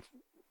 as we've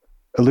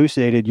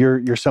elucidated,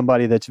 you're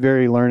somebody that's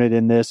very learned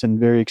in this and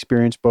very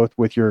experienced both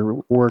with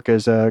your work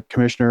as a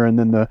commissioner and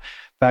then the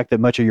fact that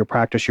much of your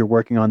practice you're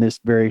working on this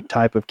very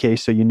type of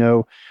case. So you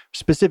know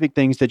specific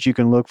things that you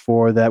can look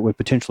for that would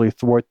potentially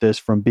thwart this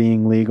from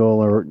being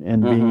legal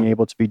and being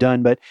able to be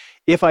done. But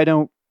if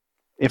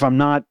I'm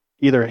not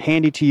either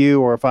handy to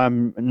you or if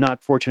I'm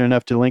not fortunate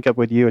enough to link up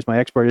with you as my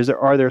expert,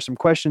 are there some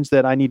questions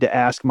that I need to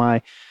ask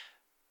my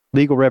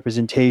legal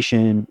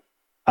representation?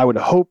 I would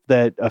hope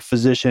that a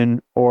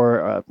physician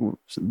or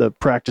the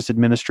practice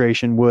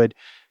administration would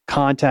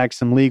contact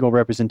some legal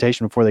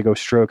representation before they go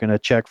stroking a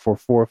check for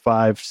 4,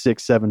 5,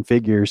 6, 7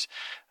 figures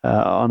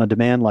on a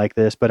demand like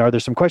this. But are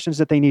there some questions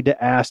that they need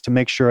to ask to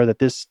make sure that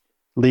this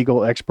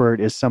legal expert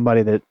is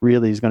somebody that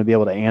really is going to be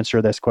able to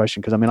answer this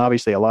question? Because,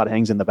 obviously a lot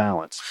hangs in the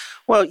balance.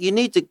 Well, you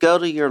need to go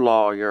to your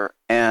lawyer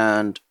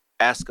and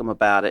ask them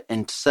about it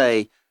and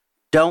say,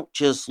 don't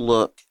just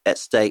look at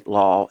state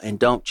law and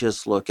don't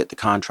just look at the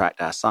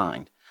contract I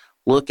signed.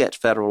 Look at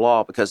federal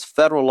law because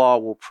federal law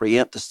will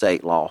preempt the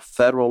state law.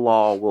 Federal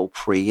law will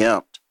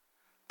preempt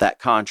that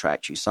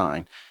contract you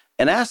signed.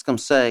 And ask them,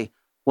 say,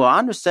 well, I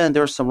understand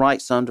there's some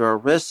rights under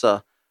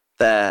ERISA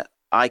that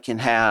I can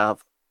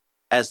have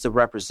as the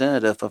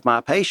representative of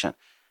my patient.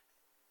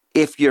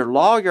 If your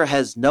lawyer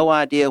has no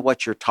idea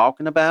what you're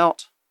talking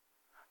about,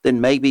 then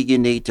maybe you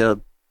need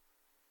to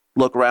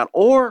look around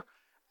or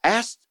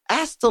ask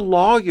the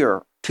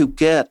lawyer to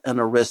get an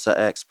ERISA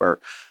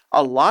expert.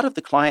 A lot of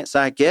the clients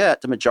I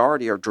get, the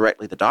majority are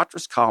directly the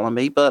doctors calling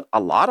me, but a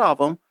lot of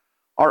them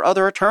are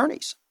other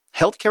attorneys.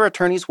 Healthcare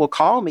attorneys will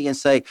call me and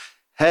say,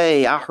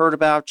 hey, I heard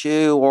about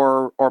you,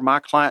 or my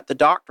client, the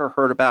doctor,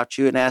 heard about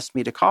you and asked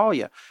me to call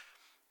you.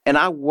 And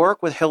I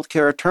work with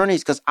healthcare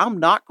attorneys because I'm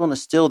not going to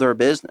steal their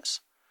business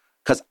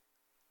because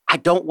I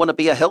don't want to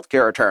be a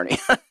healthcare attorney,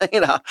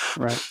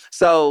 Right.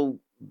 So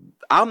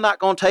I'm not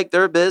going to take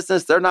their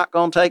business. They're not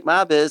going to take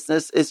my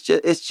business. It's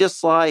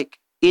just like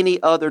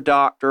any other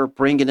doctor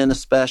bringing in a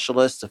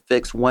specialist to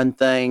fix one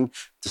thing.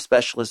 The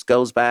specialist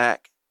goes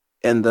back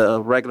and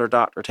the regular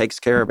doctor takes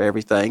care of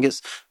everything.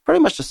 It's pretty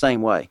much the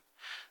same way.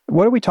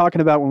 What are we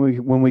talking about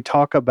when we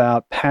talk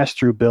about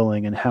pass-through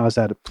billing and how does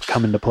that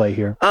come into play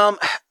here?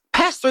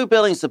 Pass pass-through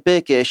billing is a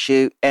big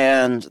issue,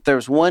 and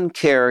there's one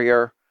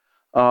carrier,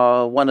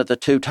 one of the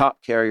two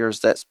top carriers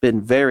that's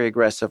been very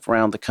aggressive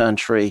around the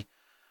country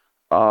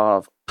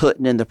of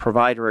putting in the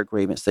provider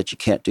agreements that you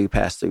can't do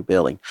pass-through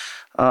billing.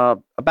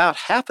 About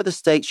half of the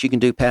states you can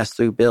do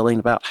pass-through billing,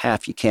 about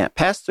half you can't.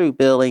 Pass-through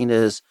billing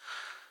is,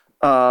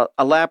 a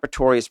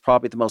laboratory is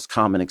probably the most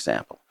common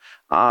example.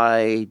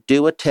 I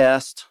do a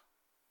test,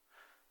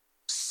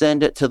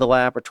 send it to the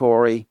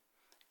laboratory,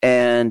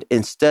 and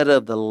instead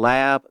of the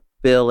lab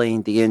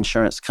billing the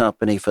insurance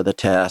company for the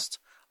test,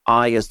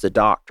 I, as the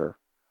doctor,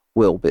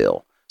 will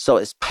bill. So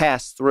it's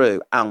passed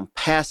through. I'm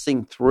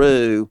passing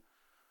through.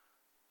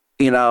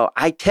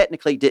 I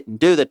technically didn't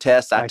do the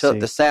test. I took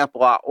the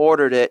sample, I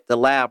ordered it, the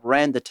lab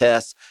ran the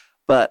test,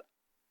 but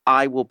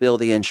I will bill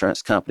the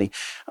insurance company.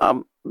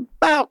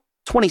 About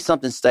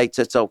 20-something states,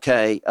 it's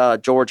okay.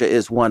 Georgia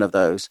is one of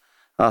those.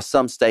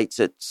 Some states,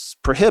 it's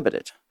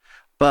prohibited.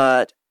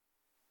 But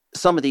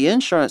some of the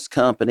insurance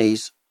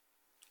companies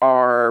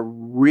are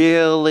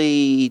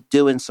really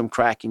doing some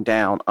cracking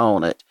down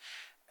on it.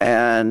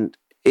 And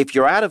if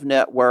you're out of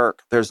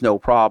network, there's no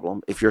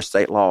problem if your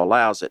state law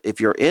allows it. If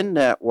you're in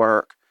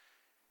network,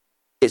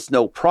 it's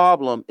no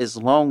problem as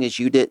long as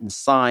you didn't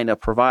sign a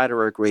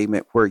provider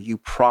agreement where you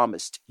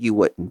promised you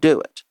wouldn't do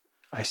it.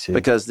 I see.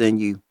 Because then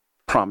you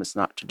promised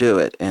not to do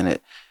it, and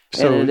it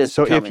is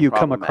so if you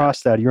come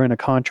across that, you're in a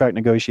contract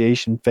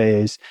negotiation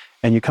phase,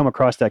 and you come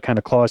across that kind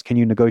of clause, can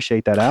you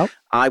negotiate that out?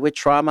 I would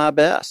try my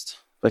best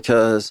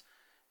because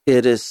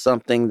it is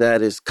something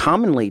that is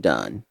commonly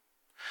done.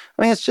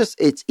 I mean,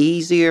 it's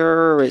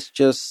easier, it's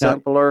just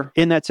simpler. Now,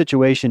 in that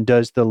situation,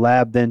 does the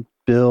lab then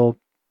bill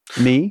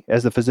me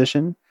as the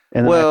physician?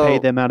 And then I pay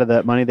them out of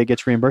that money that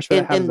gets reimbursed for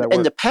that? How does that work?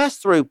 In the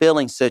pass-through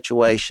billing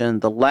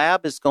situation, the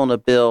lab is going to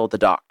bill the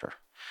doctor.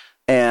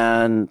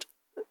 And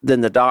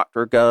then the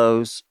doctor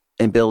goes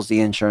and bills the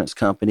insurance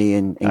company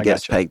and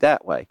gets paid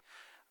that way.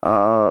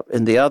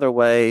 In the other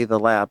way, the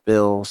lab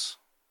bills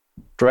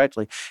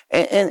directly.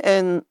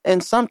 And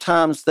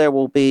sometimes there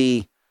will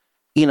be,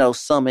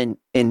 some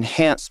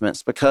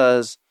enhancements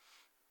because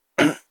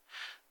if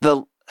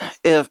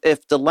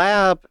the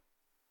lab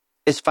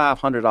is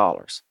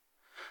 $500,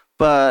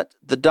 but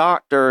the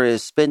doctor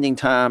is spending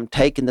time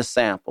taking the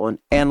sample and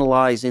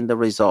analyzing the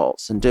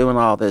results and doing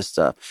all this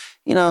stuff.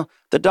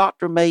 The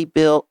doctor may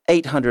bill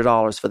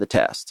 $800 for the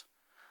test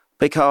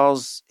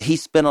because he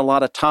spent a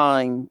lot of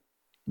time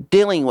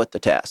dealing with the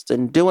test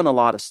and doing a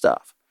lot of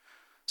stuff.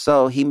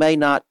 So he may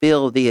not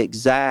bill the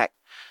exact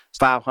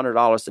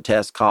 $500 the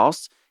test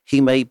costs. He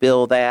may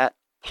bill that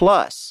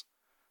plus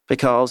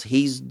because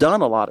he's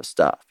done a lot of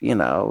stuff.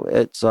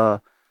 It's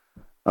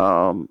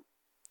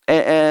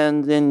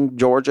and in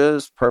Georgia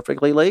is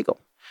perfectly legal.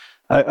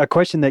 A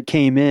question that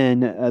came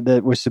in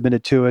that was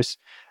submitted to us.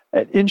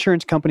 An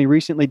insurance company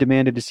recently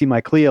demanded to see my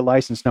CLIA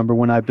license number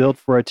when I billed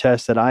for a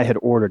test that I had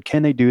ordered.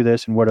 Can they do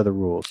this, and what are the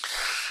rules?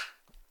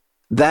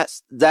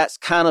 That's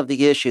kind of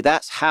the issue.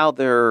 That's how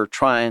they're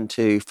trying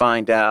to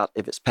find out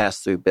if it's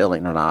pass-through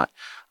billing or not.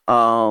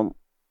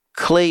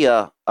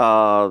 CLIA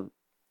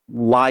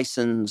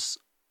license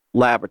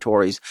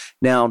laboratories.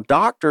 Now,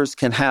 doctors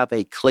can have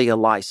a CLIA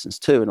license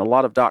too, and a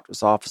lot of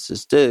doctors'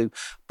 offices do,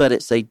 but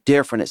it's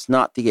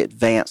not the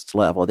advanced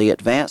level. The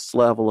advanced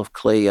level of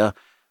CLIA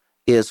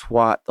is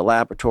what the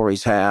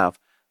laboratories have.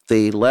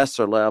 The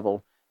lesser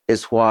level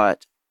is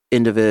what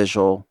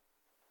individual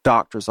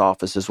doctors'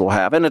 offices will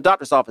have. And a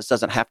doctor's office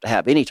doesn't have to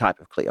have any type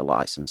of CLIA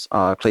license,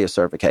 CLIA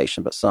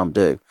certification, but some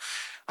do.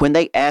 When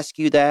they ask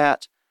you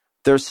that,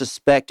 they're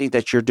suspecting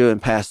that you're doing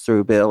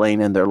pass-through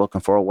billing and they're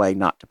looking for a way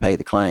not to pay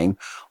the claim.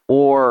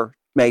 Or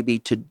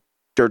maybe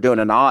they're doing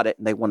an audit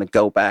and they want to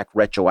go back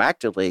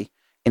retroactively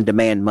and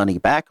demand money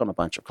back on a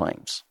bunch of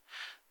claims.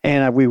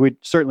 And we would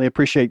certainly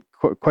appreciate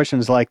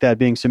questions like that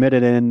being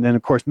submitted. And then,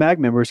 of course, MAG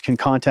members can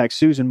contact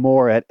Susan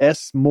Moore at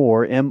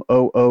smoore,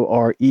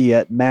 Moore,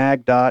 at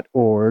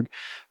mag.org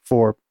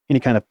for any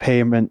kind of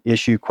payment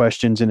issue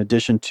questions, in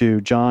addition to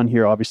John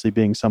here, obviously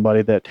being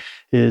somebody that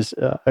is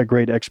a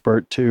great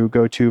expert to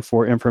go to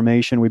for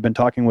information. We've been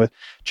talking with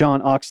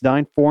John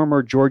Oxdine,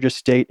 former Georgia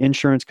State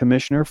Insurance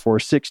Commissioner for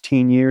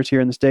 16 years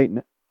here in the state,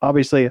 and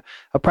obviously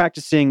a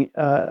practicing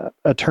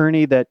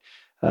attorney that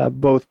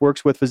both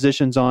works with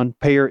physicians on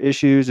payer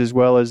issues as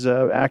well as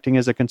acting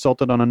as a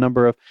consultant on a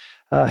number of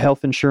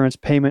health insurance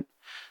payment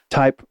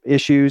type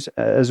issues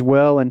as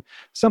well. And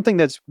something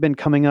that's been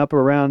coming up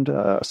around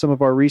some of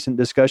our recent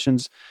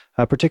discussions,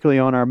 particularly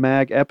on our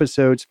MAG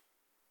episodes,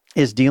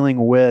 is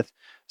dealing with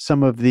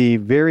some of the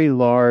very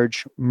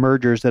large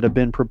mergers that have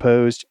been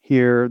proposed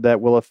here that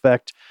will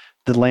affect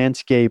the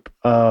landscape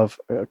of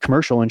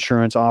commercial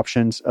insurance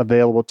options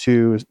available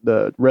to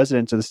the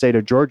residents of the state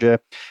of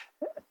Georgia.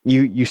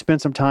 You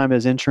spent some time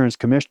as insurance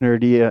commissioner.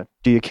 Do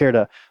you care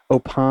to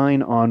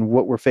opine on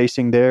what we're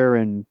facing there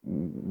and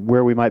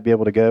where we might be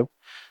able to go?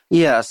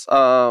 Yes.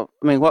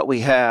 What we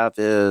have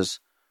is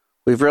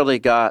we've really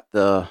got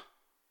Aetna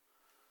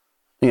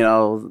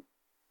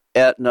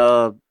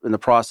in the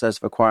process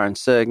of acquiring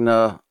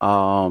Cigna,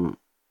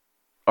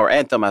 or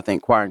Anthem, I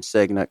think, acquiring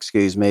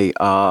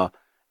Cigna,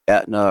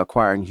 Aetna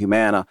acquiring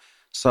Humana.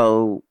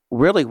 So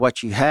really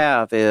what you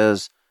have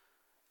is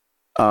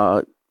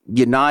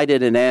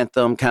United and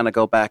Anthem kind of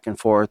go back and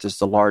forth as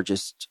the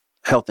largest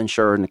health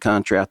insurer in the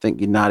country. I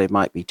think United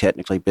might be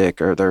technically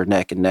bigger. They're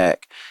neck and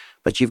neck.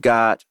 But you've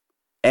got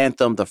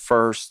Anthem, the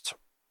first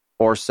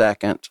or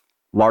second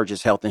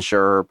largest health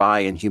insurer,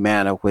 buying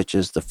Humana, which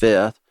is the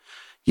fifth.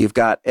 You've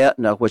got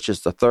Aetna, which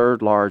is the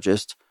third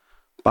largest,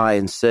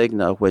 buying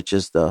Cigna, which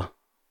is the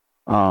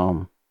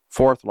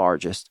fourth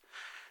largest.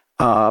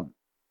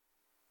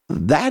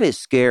 That is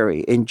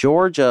scary. In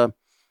Georgia,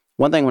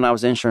 one thing when I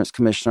was insurance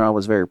commissioner, I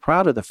was very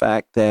proud of the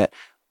fact that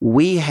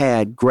we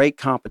had great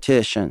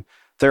competition.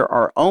 There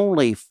are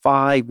only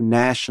 5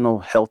 national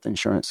health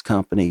insurance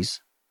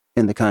companies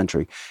in the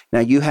country. Now,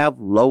 you have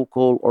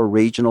local or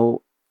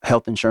regional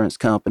health insurance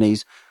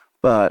companies,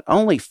 but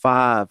only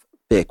 5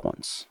 big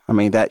ones. I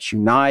mean, that's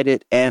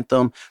United,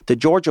 Anthem. The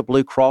Georgia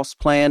Blue Cross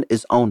plan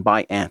is owned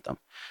by Anthem.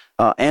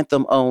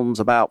 Anthem owns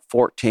about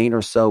 14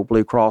 or so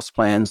Blue Cross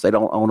plans. They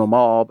don't own them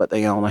all, but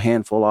they own a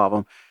handful of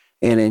them.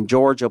 And in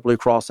Georgia, Blue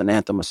Cross and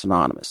Anthem are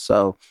synonymous.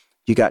 So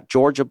you got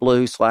Georgia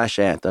Blue /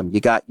 Anthem. You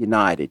got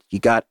United. You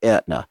got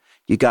Aetna.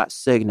 You got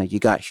Cigna. You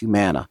got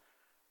Humana.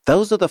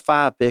 Those are the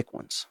 5 big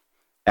ones.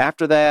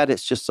 After that,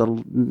 it's just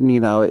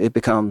it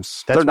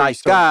becomes, they're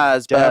nice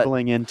guys.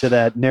 Dabbling into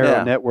that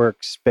narrow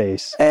network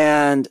space.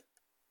 And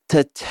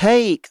to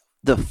take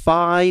the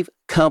 5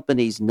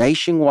 companies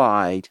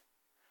nationwide,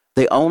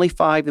 the only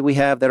 5 that we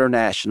have that are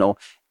national,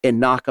 and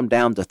knock them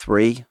down to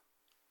 3.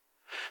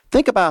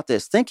 Think about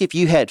this. Think if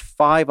you had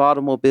 5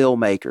 automobile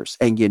makers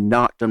and you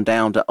knocked them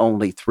down to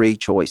only 3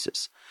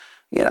 choices.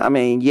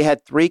 You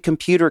had 3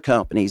 computer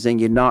companies and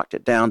you knocked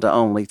it down to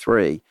only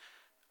 3.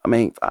 I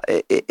mean,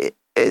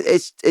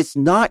 it's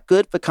not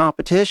good for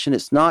competition.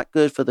 It's not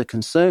good for the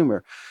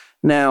consumer.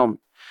 Now,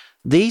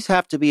 these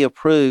have to be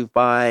approved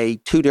by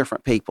 2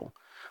 different people.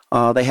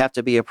 They have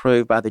to be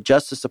approved by the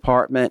Justice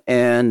Department,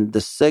 and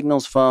the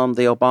signals from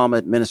the Obama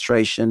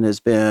administration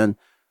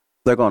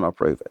they're going to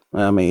approve it.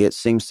 I mean, it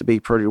seems to be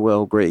pretty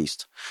well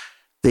greased.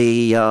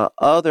 The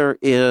other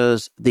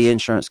is the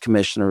insurance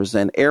commissioners,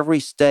 and every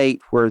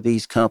state where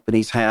these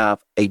companies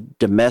have a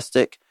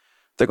domestic,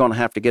 they're going to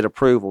have to get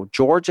approval.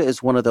 Georgia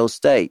is one of those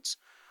states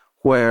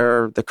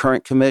where the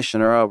current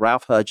commissioner,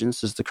 Ralph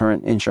Hudgens, is the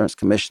current insurance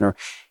commissioner.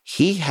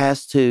 He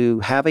has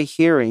to have a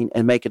hearing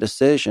and make a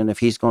decision if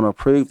he's going to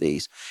approve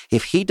these.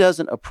 If he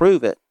doesn't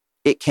approve it,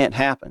 it can't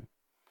happen.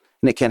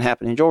 And it can't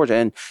happen in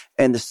Georgia.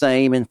 And the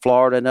same in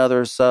Florida and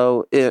others.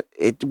 So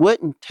it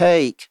wouldn't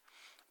take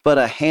but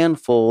a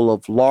handful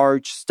of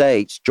large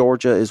states,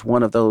 Georgia is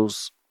one of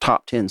those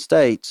top 10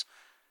 states,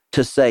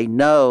 to say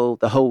no,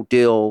 the whole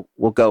deal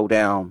will go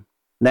down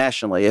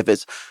nationally. If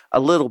it's a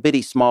little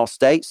bitty small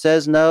state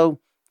says no,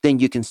 then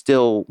you can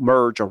still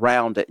merge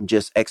around it and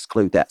just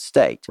exclude that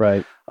state.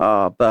 Right.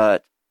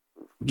 But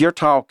you're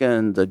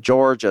talking the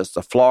Georgias,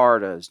 the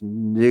Floridas,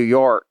 New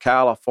York,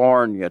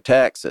 California,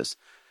 Texas.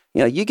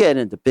 You get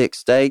into big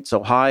states,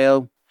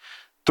 Ohio,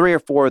 3 or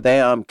 4 of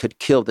them could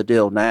kill the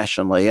deal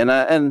nationally.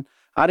 And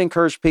I'd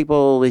encourage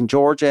people in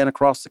Georgia and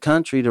across the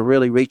country to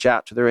really reach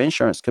out to their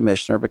insurance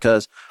commissioner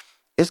because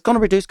it's going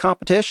to reduce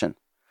competition.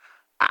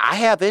 I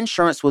have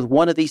insurance with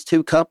one of these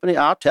 2 companies.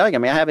 I'll tell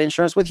you, I have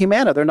insurance with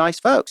Humana. They're nice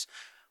folks.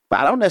 But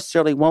I don't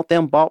necessarily want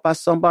them bought by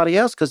somebody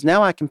else because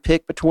now I can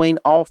pick between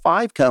all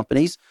 5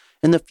 companies.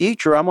 In the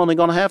future, I'm only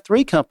going to have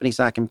 3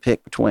 companies I can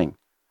pick between.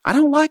 I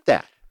don't like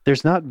that.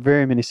 There's not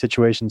very many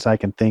situations I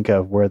can think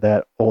of where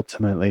that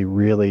ultimately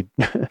really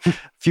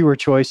fewer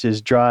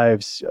choices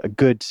drives a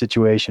good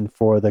situation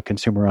for the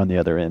consumer on the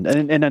other end.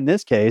 And in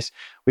this case,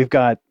 we've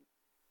got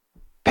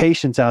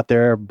patients out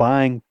there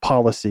buying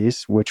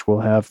policies, which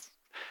will have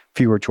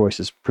fewer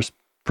choices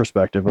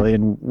prospectively,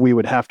 and we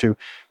would have to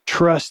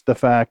trust the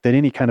fact that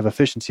any kind of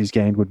efficiencies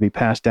gained would be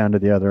passed down to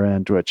the other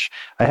end, which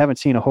I haven't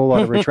seen a whole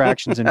lot of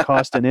retractions in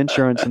cost and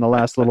insurance in the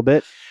last little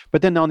bit.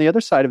 But then on the other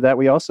side of that,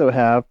 we also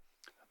have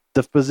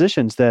the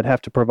physicians that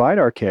have to provide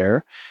our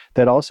care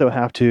that also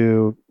have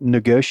to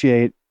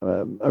negotiate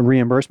a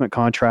reimbursement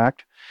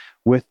contract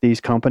with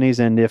these companies.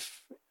 And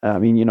if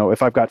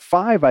I've got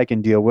 5 I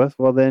can deal with,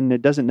 well, then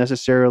it doesn't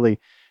necessarily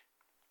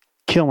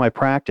kill my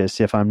practice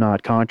if I'm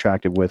not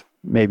contracted with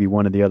maybe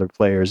one of the other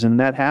players. And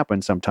that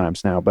happens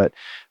sometimes now. But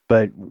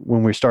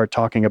when we start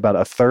talking about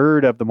a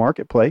third of the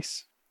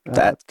marketplace,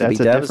 that's a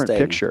different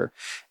picture.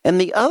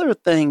 And the other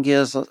thing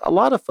is a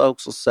lot of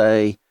folks will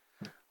say,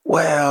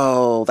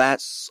 well,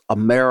 that's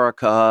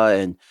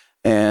America,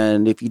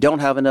 and if you don't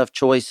have enough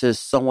choices,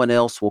 someone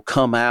else will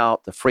come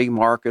out, the free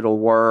market will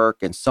work,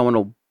 and someone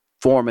will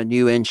form a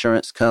new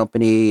insurance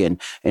company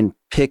and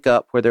pick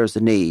up where there's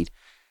a need.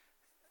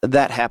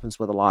 That happens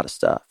with a lot of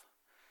stuff.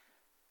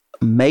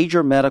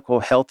 Major medical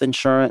health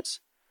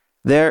insurance,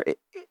 Warren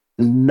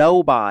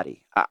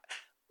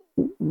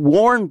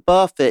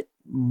Buffett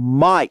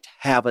might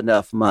have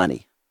enough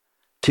money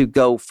to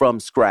go from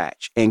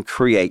scratch and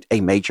create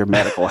a major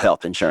medical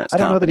health insurance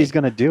company. I don't know that he's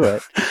going to do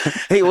it.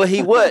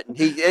 He wouldn't.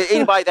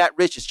 Anybody that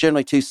rich is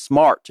generally too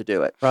smart to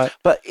do it. Right.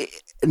 But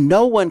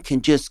no one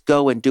can just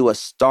go and do a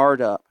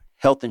startup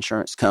health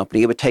insurance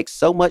company. It would take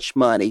so much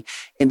money.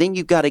 And then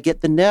you've got to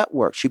get the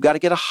networks. You've got to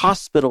get a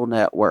hospital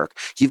network.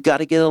 You've got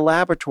to get a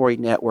laboratory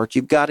network.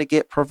 You've got to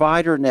get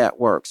provider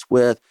networks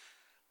with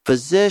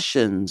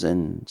physicians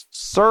and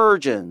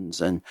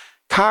surgeons and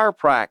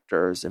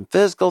chiropractors and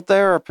physical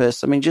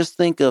therapists. I mean, just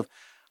think of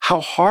how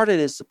hard it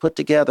is to put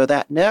together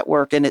that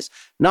network. And it's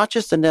not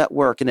just a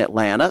network in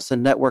Atlanta. It's a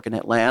network in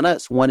Atlanta.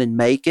 It's one in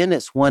Macon.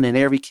 It's one in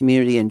every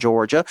community in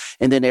Georgia,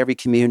 and then every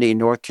community in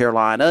North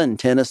Carolina and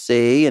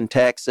Tennessee and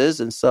Texas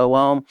and so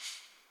on.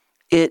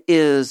 It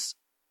is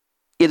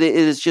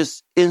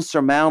just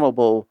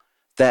insurmountable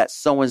that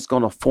someone's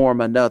going to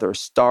form another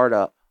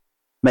startup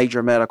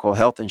major medical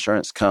health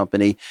insurance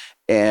company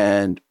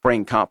and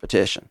bring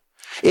competition.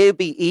 It'd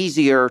be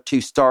easier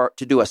to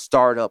do a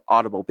startup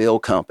automobile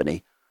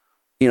company,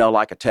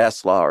 like a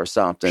Tesla or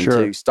something,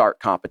 to start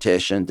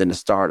competition than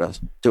to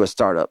do a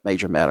startup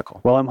major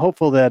medical. Well, I'm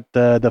hopeful that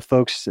the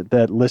folks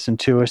that listen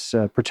to us,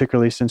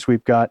 particularly since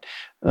we've got,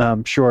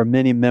 sure,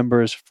 many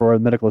members for the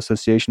Medical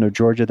Association of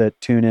Georgia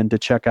that tune in to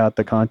check out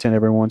the content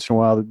every once in a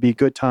while, it'd be a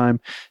good time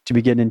to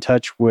be getting in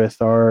touch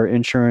with our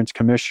insurance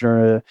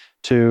commissioner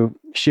to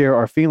share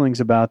our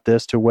feelings about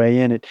this, to weigh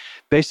in.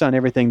 Based on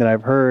everything that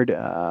I've heard,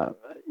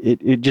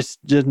 it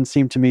just doesn't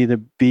seem to me to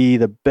be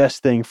the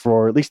best thing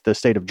for at least the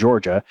state of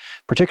Georgia,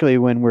 particularly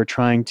when we're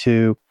trying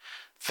to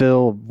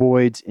fill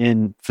voids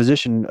in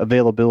physician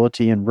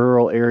availability in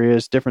rural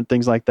areas, different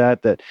things like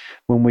that, that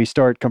when we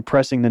start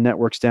compressing the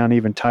networks down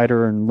even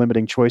tighter and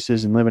limiting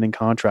choices and limiting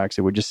contracts,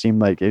 it would just seem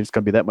like it's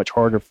going to be that much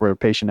harder for a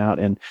patient out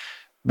in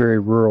very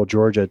rural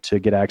Georgia to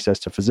get access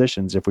to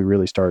physicians if we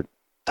really start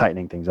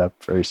tightening things up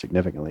very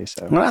significantly.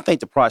 So, well, I think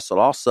the price will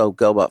also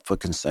go up for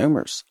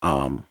consumers.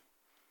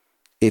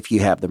 If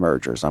you have the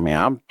mergers. I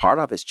mean, part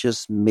of it's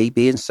just me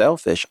being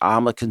selfish.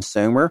 I'm a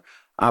consumer.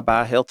 I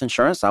buy health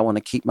insurance. I want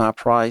to keep my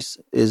price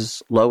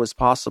as low as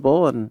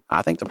possible, and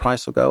I think the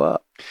price will go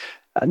up.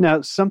 Now,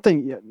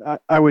 something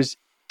I was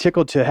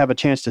tickled to have a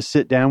chance to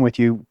sit down with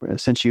you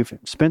since you've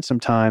spent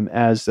some time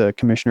as the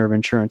commissioner of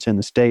insurance in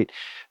the state.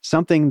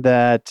 Something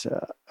that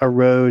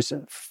arose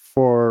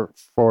for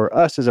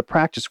us as a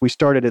practice, we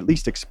started at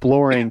least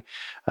exploring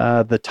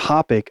the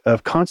topic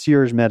of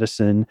concierge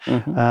medicine,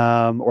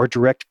 or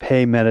direct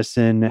pay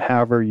medicine,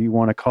 however you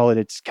want to call it.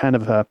 It's kind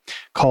of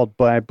called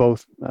by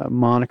both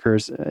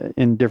monikers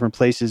in different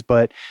places,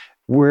 but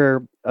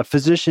where a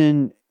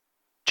physician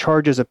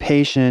charges a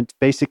patient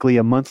basically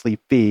a monthly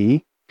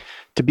fee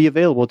to be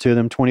available to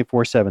them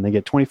 24/7. They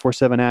get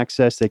 24/7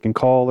 access. They can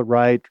call,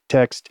 write,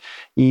 text,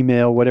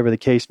 email, whatever the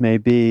case may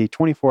be,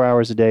 24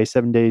 hours a day,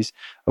 7 days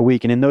a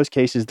week. And in those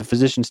cases, the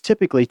physicians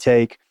typically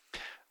take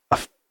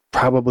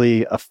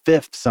probably a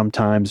fifth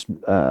sometimes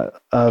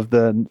of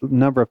the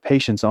number of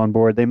patients on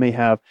board. They may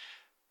have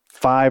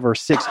 500 or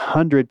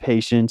 600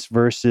 patients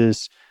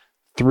versus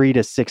 3,000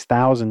 to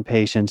 6,000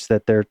 patients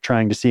that they're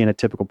trying to see in a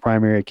typical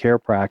primary care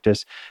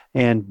practice.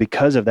 And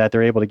because of that,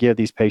 they're able to give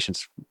these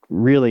patients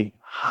really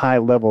high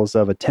levels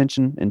of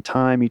attention and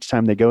time each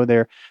time they go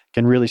there,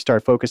 can really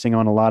start focusing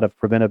on a lot of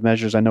preventive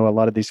measures. I know a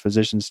lot of these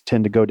physicians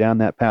tend to go down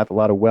that path, a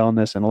lot of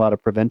wellness and a lot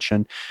of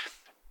prevention.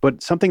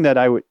 But something that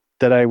I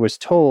was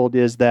told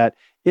is that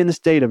in the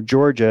state of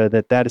Georgia,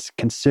 that is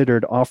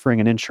considered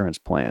offering an insurance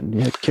plan.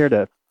 You care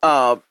to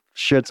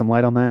shed some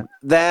light on that?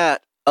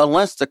 That,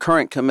 unless the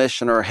current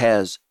commissioner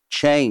has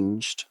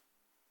changed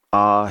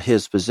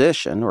his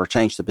position or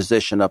changed the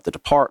position of the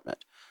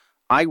department,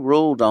 I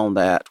ruled on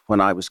that when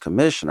I was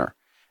commissioner.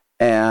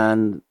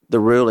 And the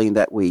ruling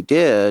that we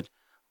did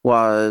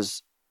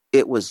was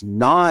it was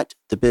not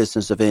the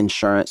business of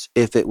insurance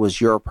if it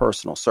was your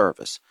personal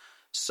service.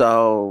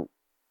 So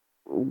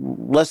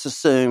let's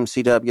assume,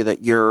 CW,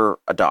 that you're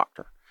a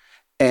doctor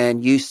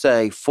and you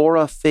say, for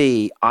a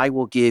fee, I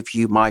will give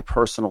you my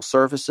personal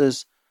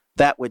services.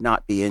 That would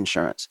not be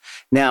insurance.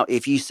 Now,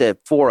 if you said,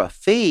 for a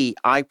fee,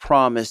 I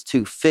promise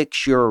to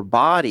fix your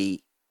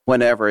body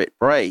whenever it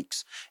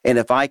breaks, and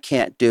if I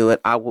can't do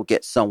it, I will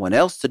get someone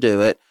else to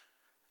do it,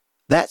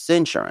 that's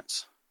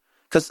insurance.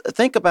 Because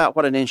think about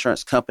what an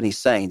insurance company's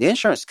saying. The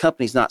insurance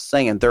company's not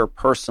saying they're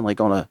personally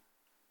going to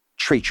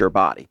treat your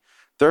body.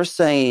 They're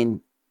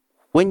saying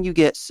when you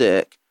get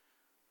sick,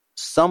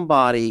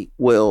 somebody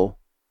will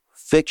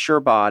fix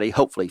your body,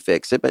 hopefully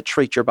fix it, but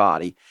treat your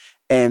body,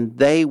 and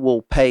they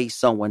will pay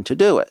someone to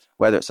do it,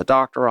 whether it's a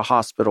doctor, a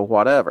hospital,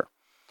 whatever.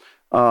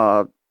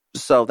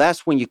 So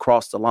that's when you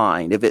cross the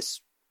line. If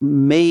it's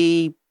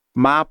me,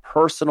 my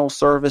personal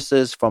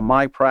services from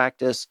my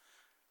practice,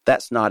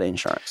 that's not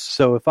insurance.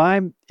 So if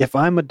I'm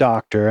a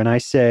doctor and I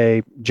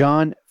say,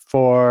 John,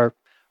 for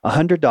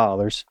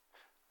 $100,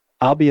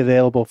 I'll be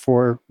available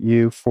for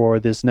you for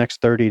this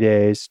next 30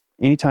 days.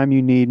 Anytime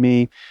you need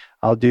me,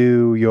 I'll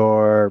do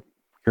your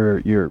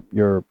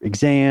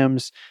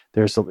exams.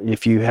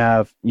 If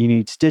you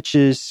need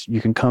stitches,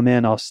 you can come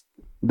in.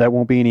 That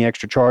won't be any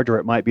extra charge, or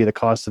it might be the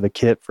cost of the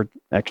kit for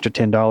extra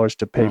 $10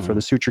 to pay for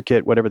the suture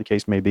kit, whatever the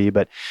case may be.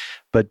 But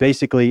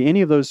basically,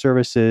 any of those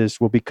services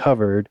will be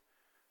covered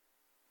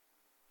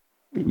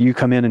you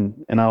come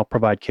in and I'll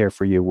provide care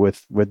for you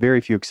with very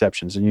few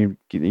exceptions. And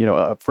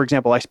for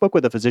example, I spoke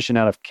with a physician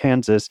out of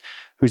Kansas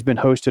who's been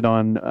hosted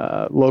on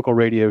local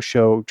radio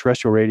show,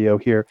 terrestrial radio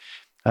here,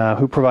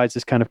 who provides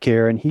this kind of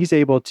care. And he's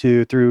able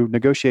to, through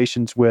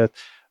negotiations with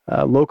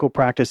local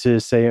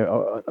practices, say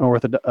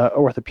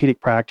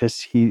orthopedic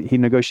practice, he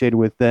negotiated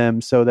with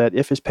them so that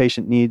if his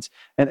patient needs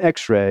an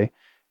x-ray,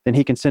 then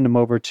he can send them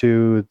over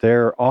to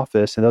their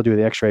office and they'll do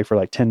the x-ray for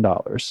like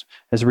 $10.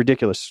 It's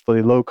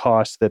ridiculously low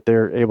cost that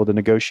they're able to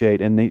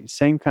negotiate. And the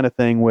same kind of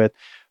thing with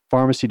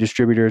pharmacy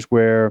distributors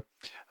where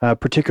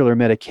particular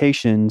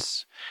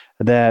medications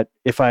that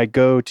if I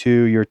go to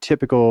your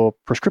typical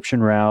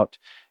prescription route,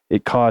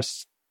 it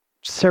costs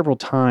several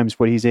times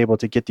what he's able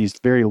to get these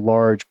very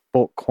large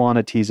bulk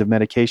quantities of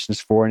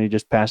medications for, and he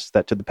just passes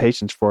that to the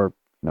patients for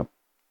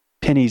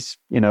pennies,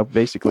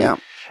 basically. Yeah.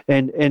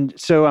 And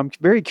so I'm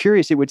very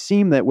curious. It would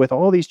seem that with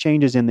all these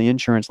changes in the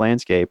insurance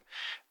landscape,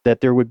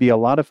 that there would be a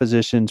lot of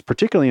physicians,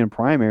 particularly in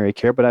primary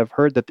care, but I've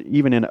heard that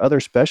even in other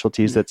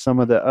specialties, that some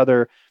of the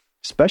other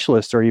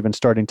specialists are even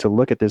starting to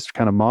look at this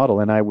kind of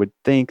model. And I would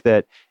think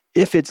that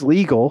if it's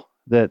legal,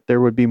 that there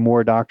would be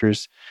more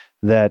doctors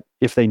that,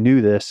 if they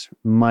knew this,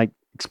 might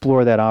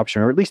explore that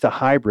option, or at least a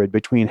hybrid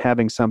between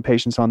having some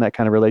patients on that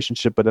kind of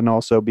relationship, but then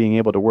also being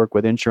able to work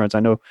with insurance. I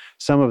know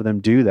some of them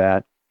do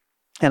that.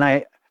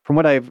 And from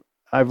what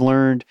I've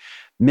learned,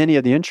 many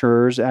of the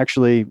insurers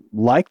actually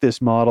like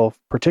this model,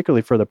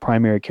 particularly for the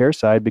primary care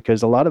side,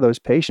 because a lot of those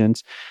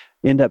patients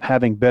end up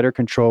having better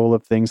control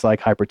of things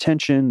like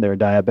hypertension, their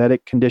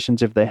diabetic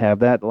conditions, if they have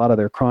that. A lot of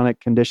their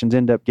chronic conditions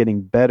end up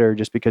getting better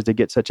just because they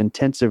get such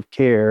intensive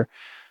care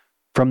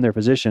from their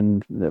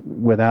physician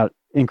without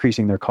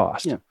increasing their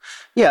cost.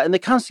 Yeah, and the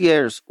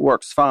concierge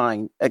works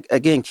fine.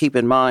 Again, keep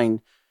in mind,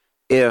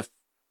 if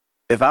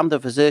I'm the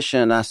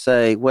physician, I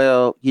say,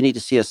 well, you need to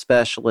see a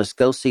specialist,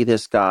 go see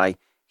this guy.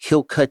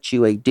 He'll cut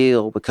you a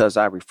deal because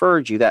I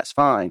referred you, that's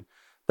fine.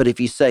 But if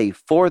you say,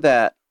 for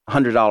that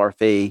 $100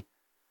 fee,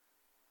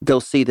 go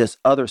see this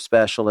other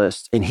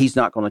specialist and he's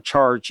not going to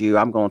charge you,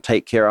 I'm going to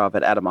take care of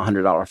it out of my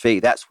 $100 fee.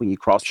 That's when you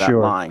cross that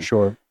line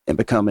and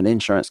become an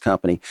insurance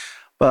company.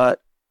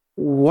 But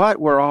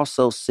what we're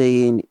also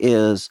seeing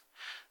is,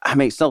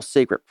 it's no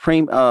secret,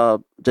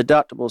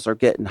 deductibles are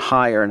getting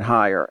higher and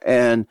higher.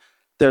 And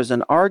there's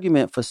an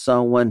argument for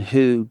someone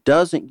who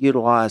doesn't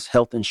utilize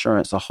health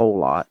insurance a whole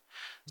lot,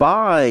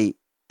 buy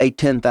a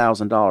 $10,000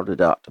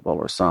 deductible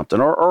or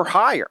something, or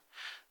higher.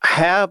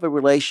 Have a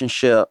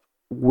relationship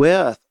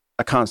with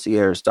a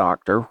concierge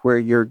doctor where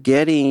you're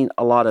getting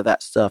a lot of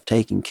that stuff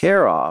taken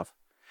care of,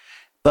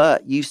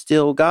 but you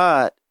still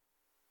got,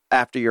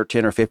 after your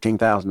 $10,000 or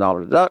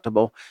 $15,000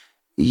 deductible,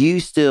 you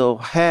still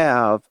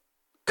have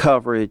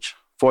coverage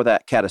for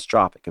that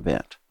catastrophic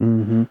event.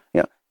 Mm-hmm.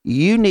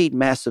 You need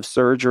massive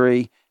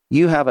surgery.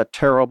 You have a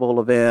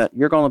terrible event.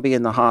 You're going to be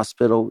in the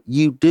hospital.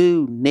 You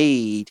do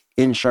need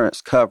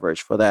insurance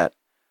coverage for that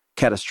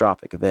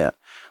catastrophic event.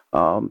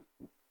 How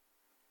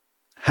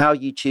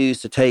you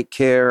choose to take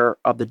care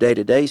of the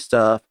day-to-day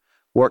stuff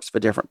works for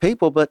different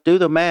people, but do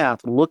the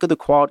math. Look at the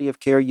quality of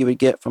care you would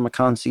get from a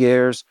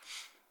concierge.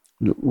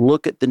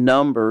 Look at the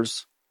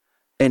numbers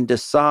and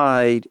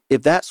decide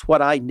if that's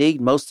what I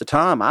need most of the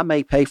time. I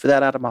may pay for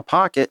that out of my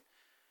pocket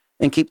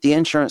and keep the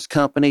insurance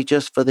company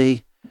just for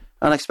the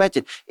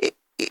unexpected.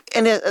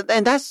 And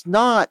that's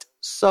not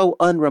so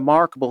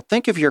unremarkable.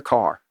 Think of your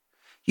car.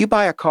 You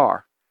buy a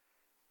car.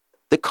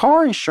 The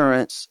car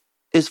insurance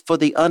is for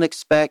the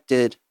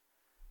unexpected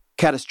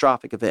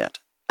catastrophic event,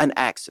 an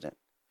accident.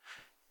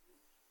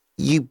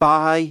 You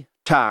buy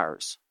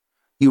tires.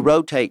 You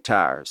rotate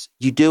tires.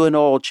 You do an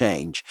oil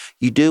change.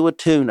 You do a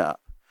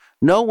tune-up.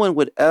 No one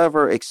would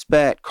ever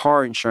expect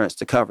car insurance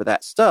to cover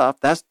that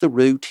stuff. That's the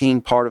routine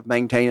part of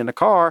maintaining a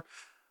car.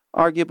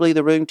 Arguably,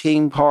 the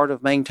routine part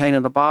of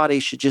maintaining a body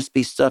should just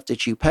be stuff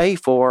that you pay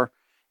for,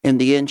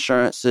 and the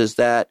insurance is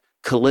that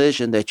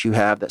collision that you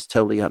have that's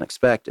totally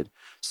unexpected.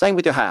 Same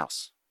with your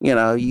house.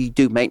 You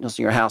do maintenance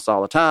in your house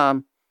all the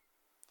time.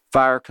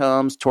 Fire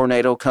comes,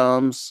 tornado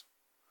comes,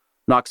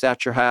 knocks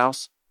out your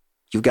house.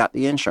 You've got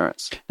the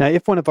insurance. Now,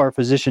 if one of our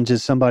physicians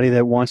is somebody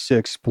that wants to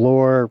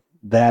explore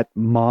that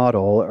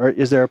model, or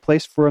is there a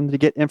place for them to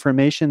get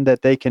information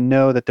that they can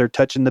know that they're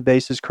touching the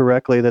bases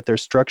correctly, that they're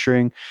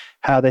structuring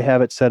how they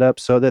have it set up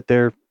so that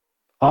they're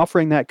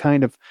offering that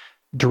kind of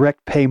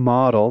direct pay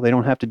model? They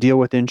don't have to deal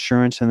with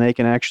insurance and they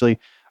can actually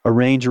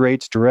arrange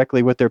rates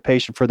directly with their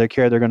patient for their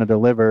care they're going to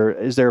deliver.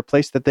 Is there a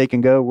place that they can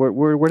go?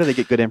 Where do they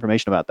get good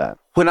information about that?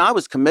 When I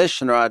was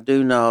commissioner, I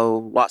do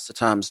know lots of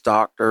times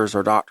doctors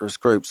or doctors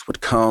groups would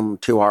come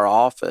to our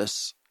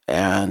office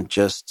and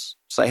just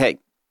say, hey,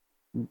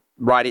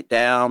 write it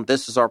down.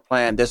 This is our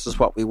plan. This is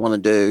what we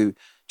want to do.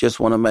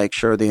 Just want to make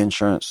sure the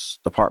insurance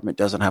department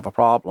doesn't have a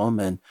problem.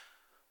 And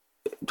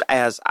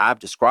as I've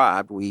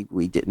described, we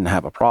didn't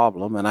have a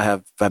problem. And I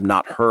have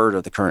not heard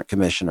of the current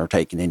commissioner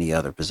taking any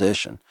other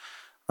position.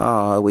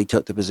 We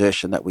took the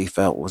position that we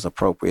felt was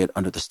appropriate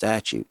under the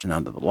statute and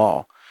under the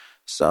law.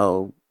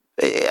 So,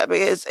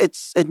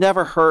 it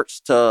never hurts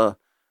to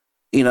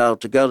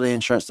to go to the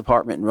insurance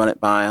department and run it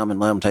by them and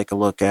let them take a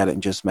look at it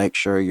and just make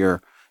sure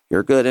you're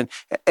good.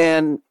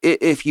 And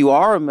if you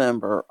are a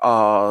member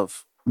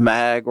of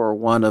MAG or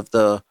one of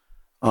the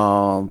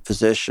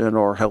physician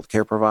or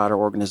healthcare provider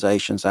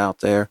organizations out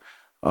there,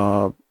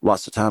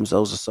 lots of times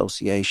those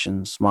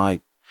associations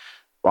might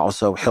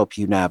also help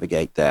you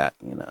navigate that,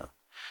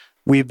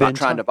 We've been not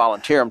trying to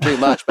volunteer them too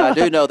much, but I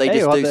do know they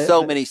do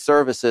so many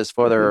services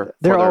for their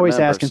They're always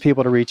members. asking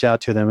people to reach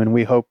out to them, and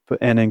we hope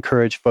and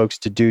encourage folks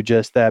to do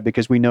just that,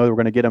 because we know that we're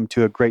going to get them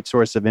to a great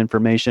source of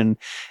information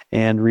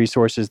and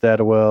resources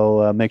that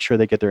will make sure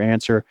they get their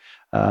answer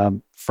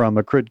from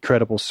a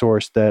credible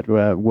source that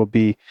will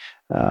be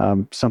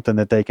something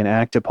that they can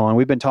act upon.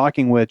 We've been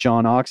talking with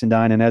John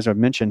Oxendine, and as I've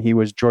mentioned, he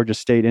was Georgia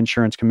State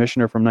Insurance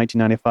Commissioner from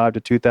 1995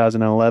 to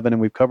 2011,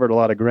 and we've covered a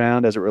lot of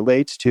ground as it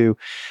relates to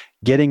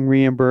getting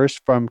reimbursed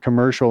from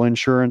commercial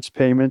insurance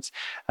payments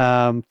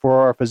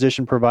for our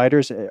physician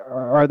providers.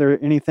 Are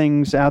there any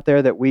things out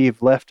there that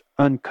we've left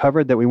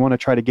uncovered that we want to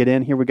try to get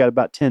in here? We've got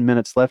about 10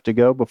 minutes left to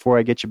go before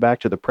I get you back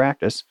to the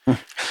practice.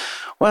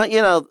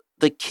 Well,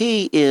 the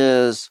key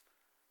is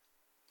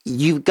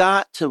you've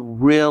got to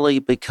really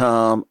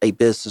become a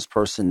business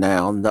person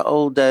now. In the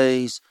old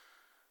days,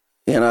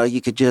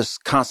 you could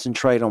just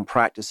concentrate on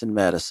practicing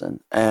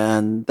medicine,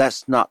 and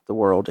that's not the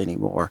world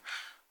anymore.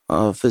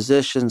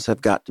 Physicians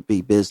have got to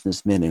be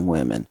businessmen and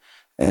women,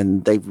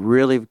 and they've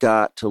really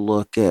got to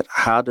look at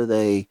how do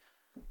they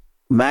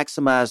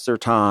maximize their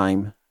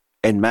time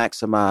and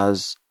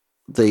maximize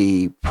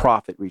the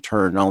profit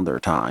return on their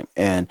time.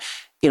 And,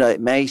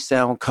 it may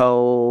sound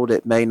cold.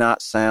 It may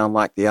not sound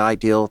like the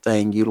ideal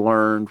thing you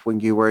learned when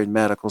you were in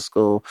medical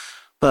school,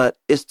 but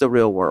it's the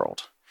real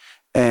world.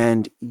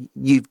 And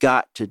you've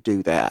got to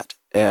do that.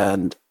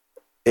 And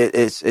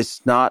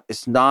it's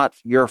not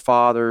your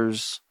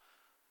father's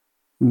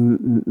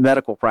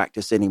medical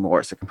practice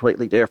anymore. It's a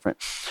completely different.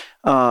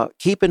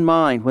 Keep in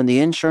mind, when the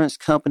insurance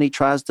company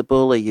tries to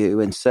bully you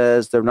and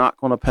says they're not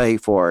going to pay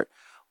for it,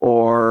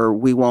 or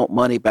we want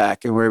money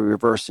back and we're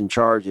reversing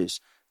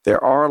charges,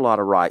 there are a lot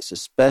of rights,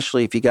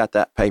 especially if you got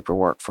that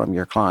paperwork from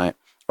your client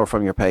or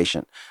from your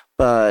patient.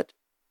 But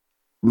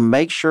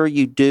make sure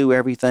you do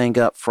everything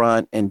up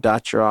front and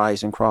dot your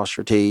I's and cross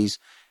your T's.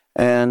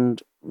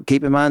 And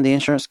keep in mind, the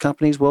insurance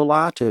companies will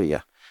lie to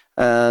you.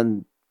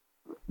 And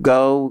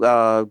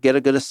go get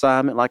a good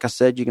assignment. Like I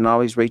said, you can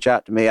always reach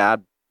out to me. I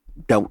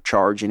don't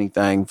charge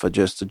anything for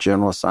just a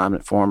general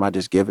assignment form. I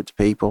just give it to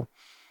people.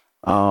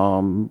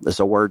 It's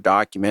a Word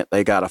document.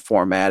 They got to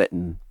format it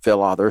and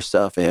fill all their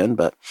stuff in.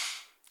 But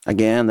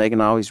again, they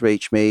can always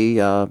reach me,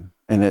 and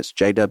it's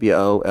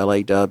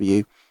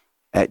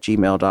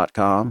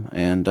jwolaw@gmail.com.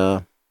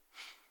 And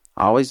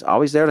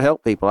always there to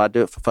help people. I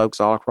do it for folks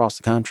all across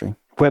the country.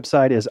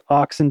 Website is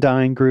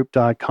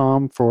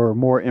oxendinegroup.com for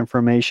more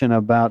information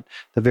about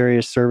the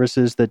various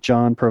services that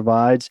John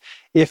provides.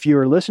 If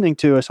you're listening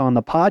to us on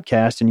the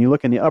podcast and you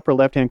look in the upper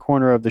left-hand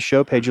corner of the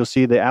show page, you'll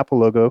see the Apple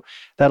logo.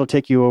 That'll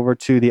take you over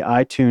to the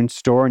iTunes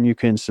store, and you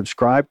can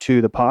subscribe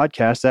to the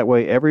podcast. That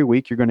way, every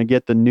week, you're going to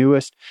get the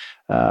newest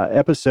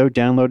episode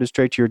downloaded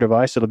straight to your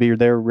device. It'll be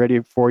there ready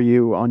for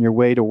you on your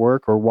way to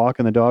work or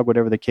walking the dog,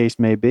 whatever the case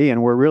may be.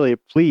 And we're really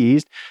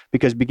pleased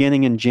because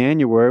beginning in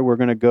January, we're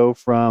going to go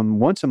from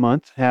once a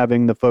month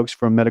having the folks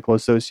from Medical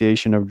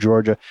Association of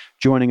Georgia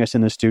joining us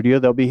in the studio.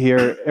 They'll be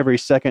here every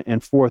second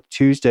and fourth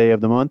Tuesday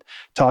of the month,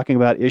 talking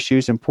about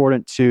issues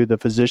important to the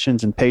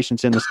physicians and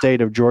patients in the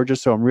state of Georgia.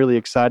 So I'm really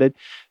excited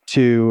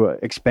to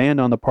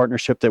expand on the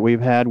partnership that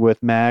we've had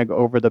with MAG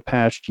over the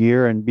past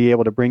year and be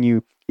able to bring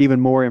you even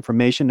more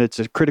information. It's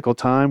a critical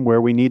time where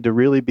we need to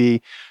really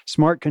be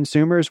smart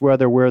consumers,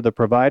 whether we're the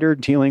provider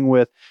dealing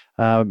with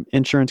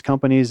insurance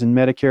companies and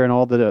Medicare and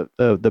all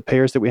the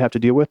payers that we have to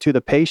deal with, to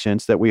the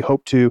patients that we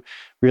hope to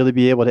really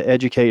be able to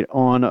educate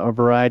on a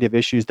variety of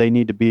issues they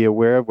need to be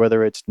aware of,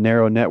 whether it's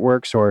narrow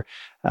networks or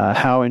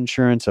how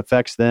insurance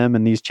affects them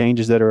and these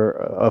changes that are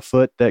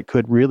afoot that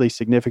could really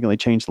significantly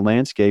change the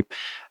landscape.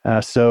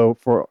 So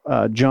for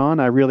John,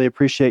 I really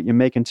appreciate you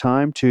making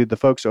time. To the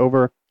folks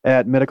over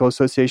at Medical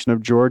Association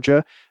of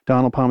Georgia,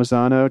 Donald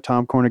Palmisano,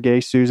 Tom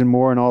Cornegay, Susan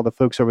Moore, and all the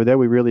folks over there,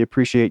 we really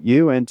appreciate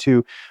you. And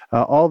to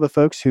all the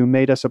folks who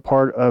made us a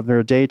part of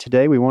their day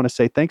today, we want to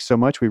say thanks so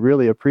much. We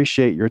really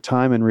appreciate your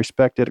time and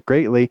respect it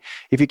greatly.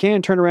 If you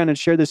can, turn around and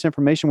share this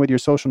information with your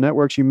social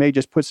networks. You may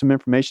just put some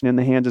information in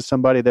the hands of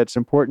somebody that's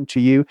important to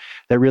you,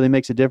 that really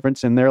makes a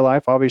difference in their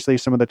life. Obviously,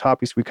 some of the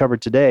topics we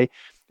covered today,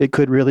 it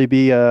could really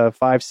be a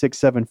 5, 6,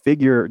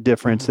 7-figure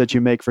difference that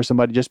you make for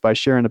somebody just by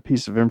sharing a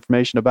piece of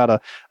information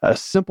about a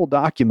simple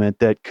document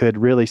that could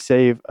really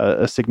save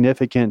a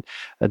significant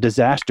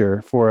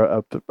disaster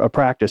for a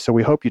practice. So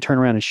we hope you turn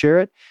around and share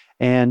it.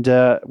 And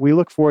we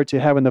look forward to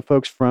having the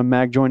folks from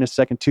MAG join us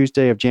second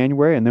Tuesday of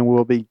January, and then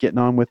we'll be getting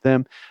on with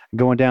them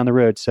going down the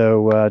road.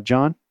 So,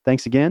 John,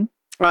 thanks again.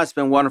 Well, it's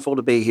been wonderful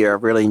to be here.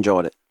 I've really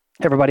enjoyed it.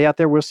 Everybody out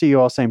there, we'll see you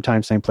all same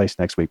time, same place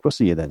next week. We'll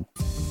see you then.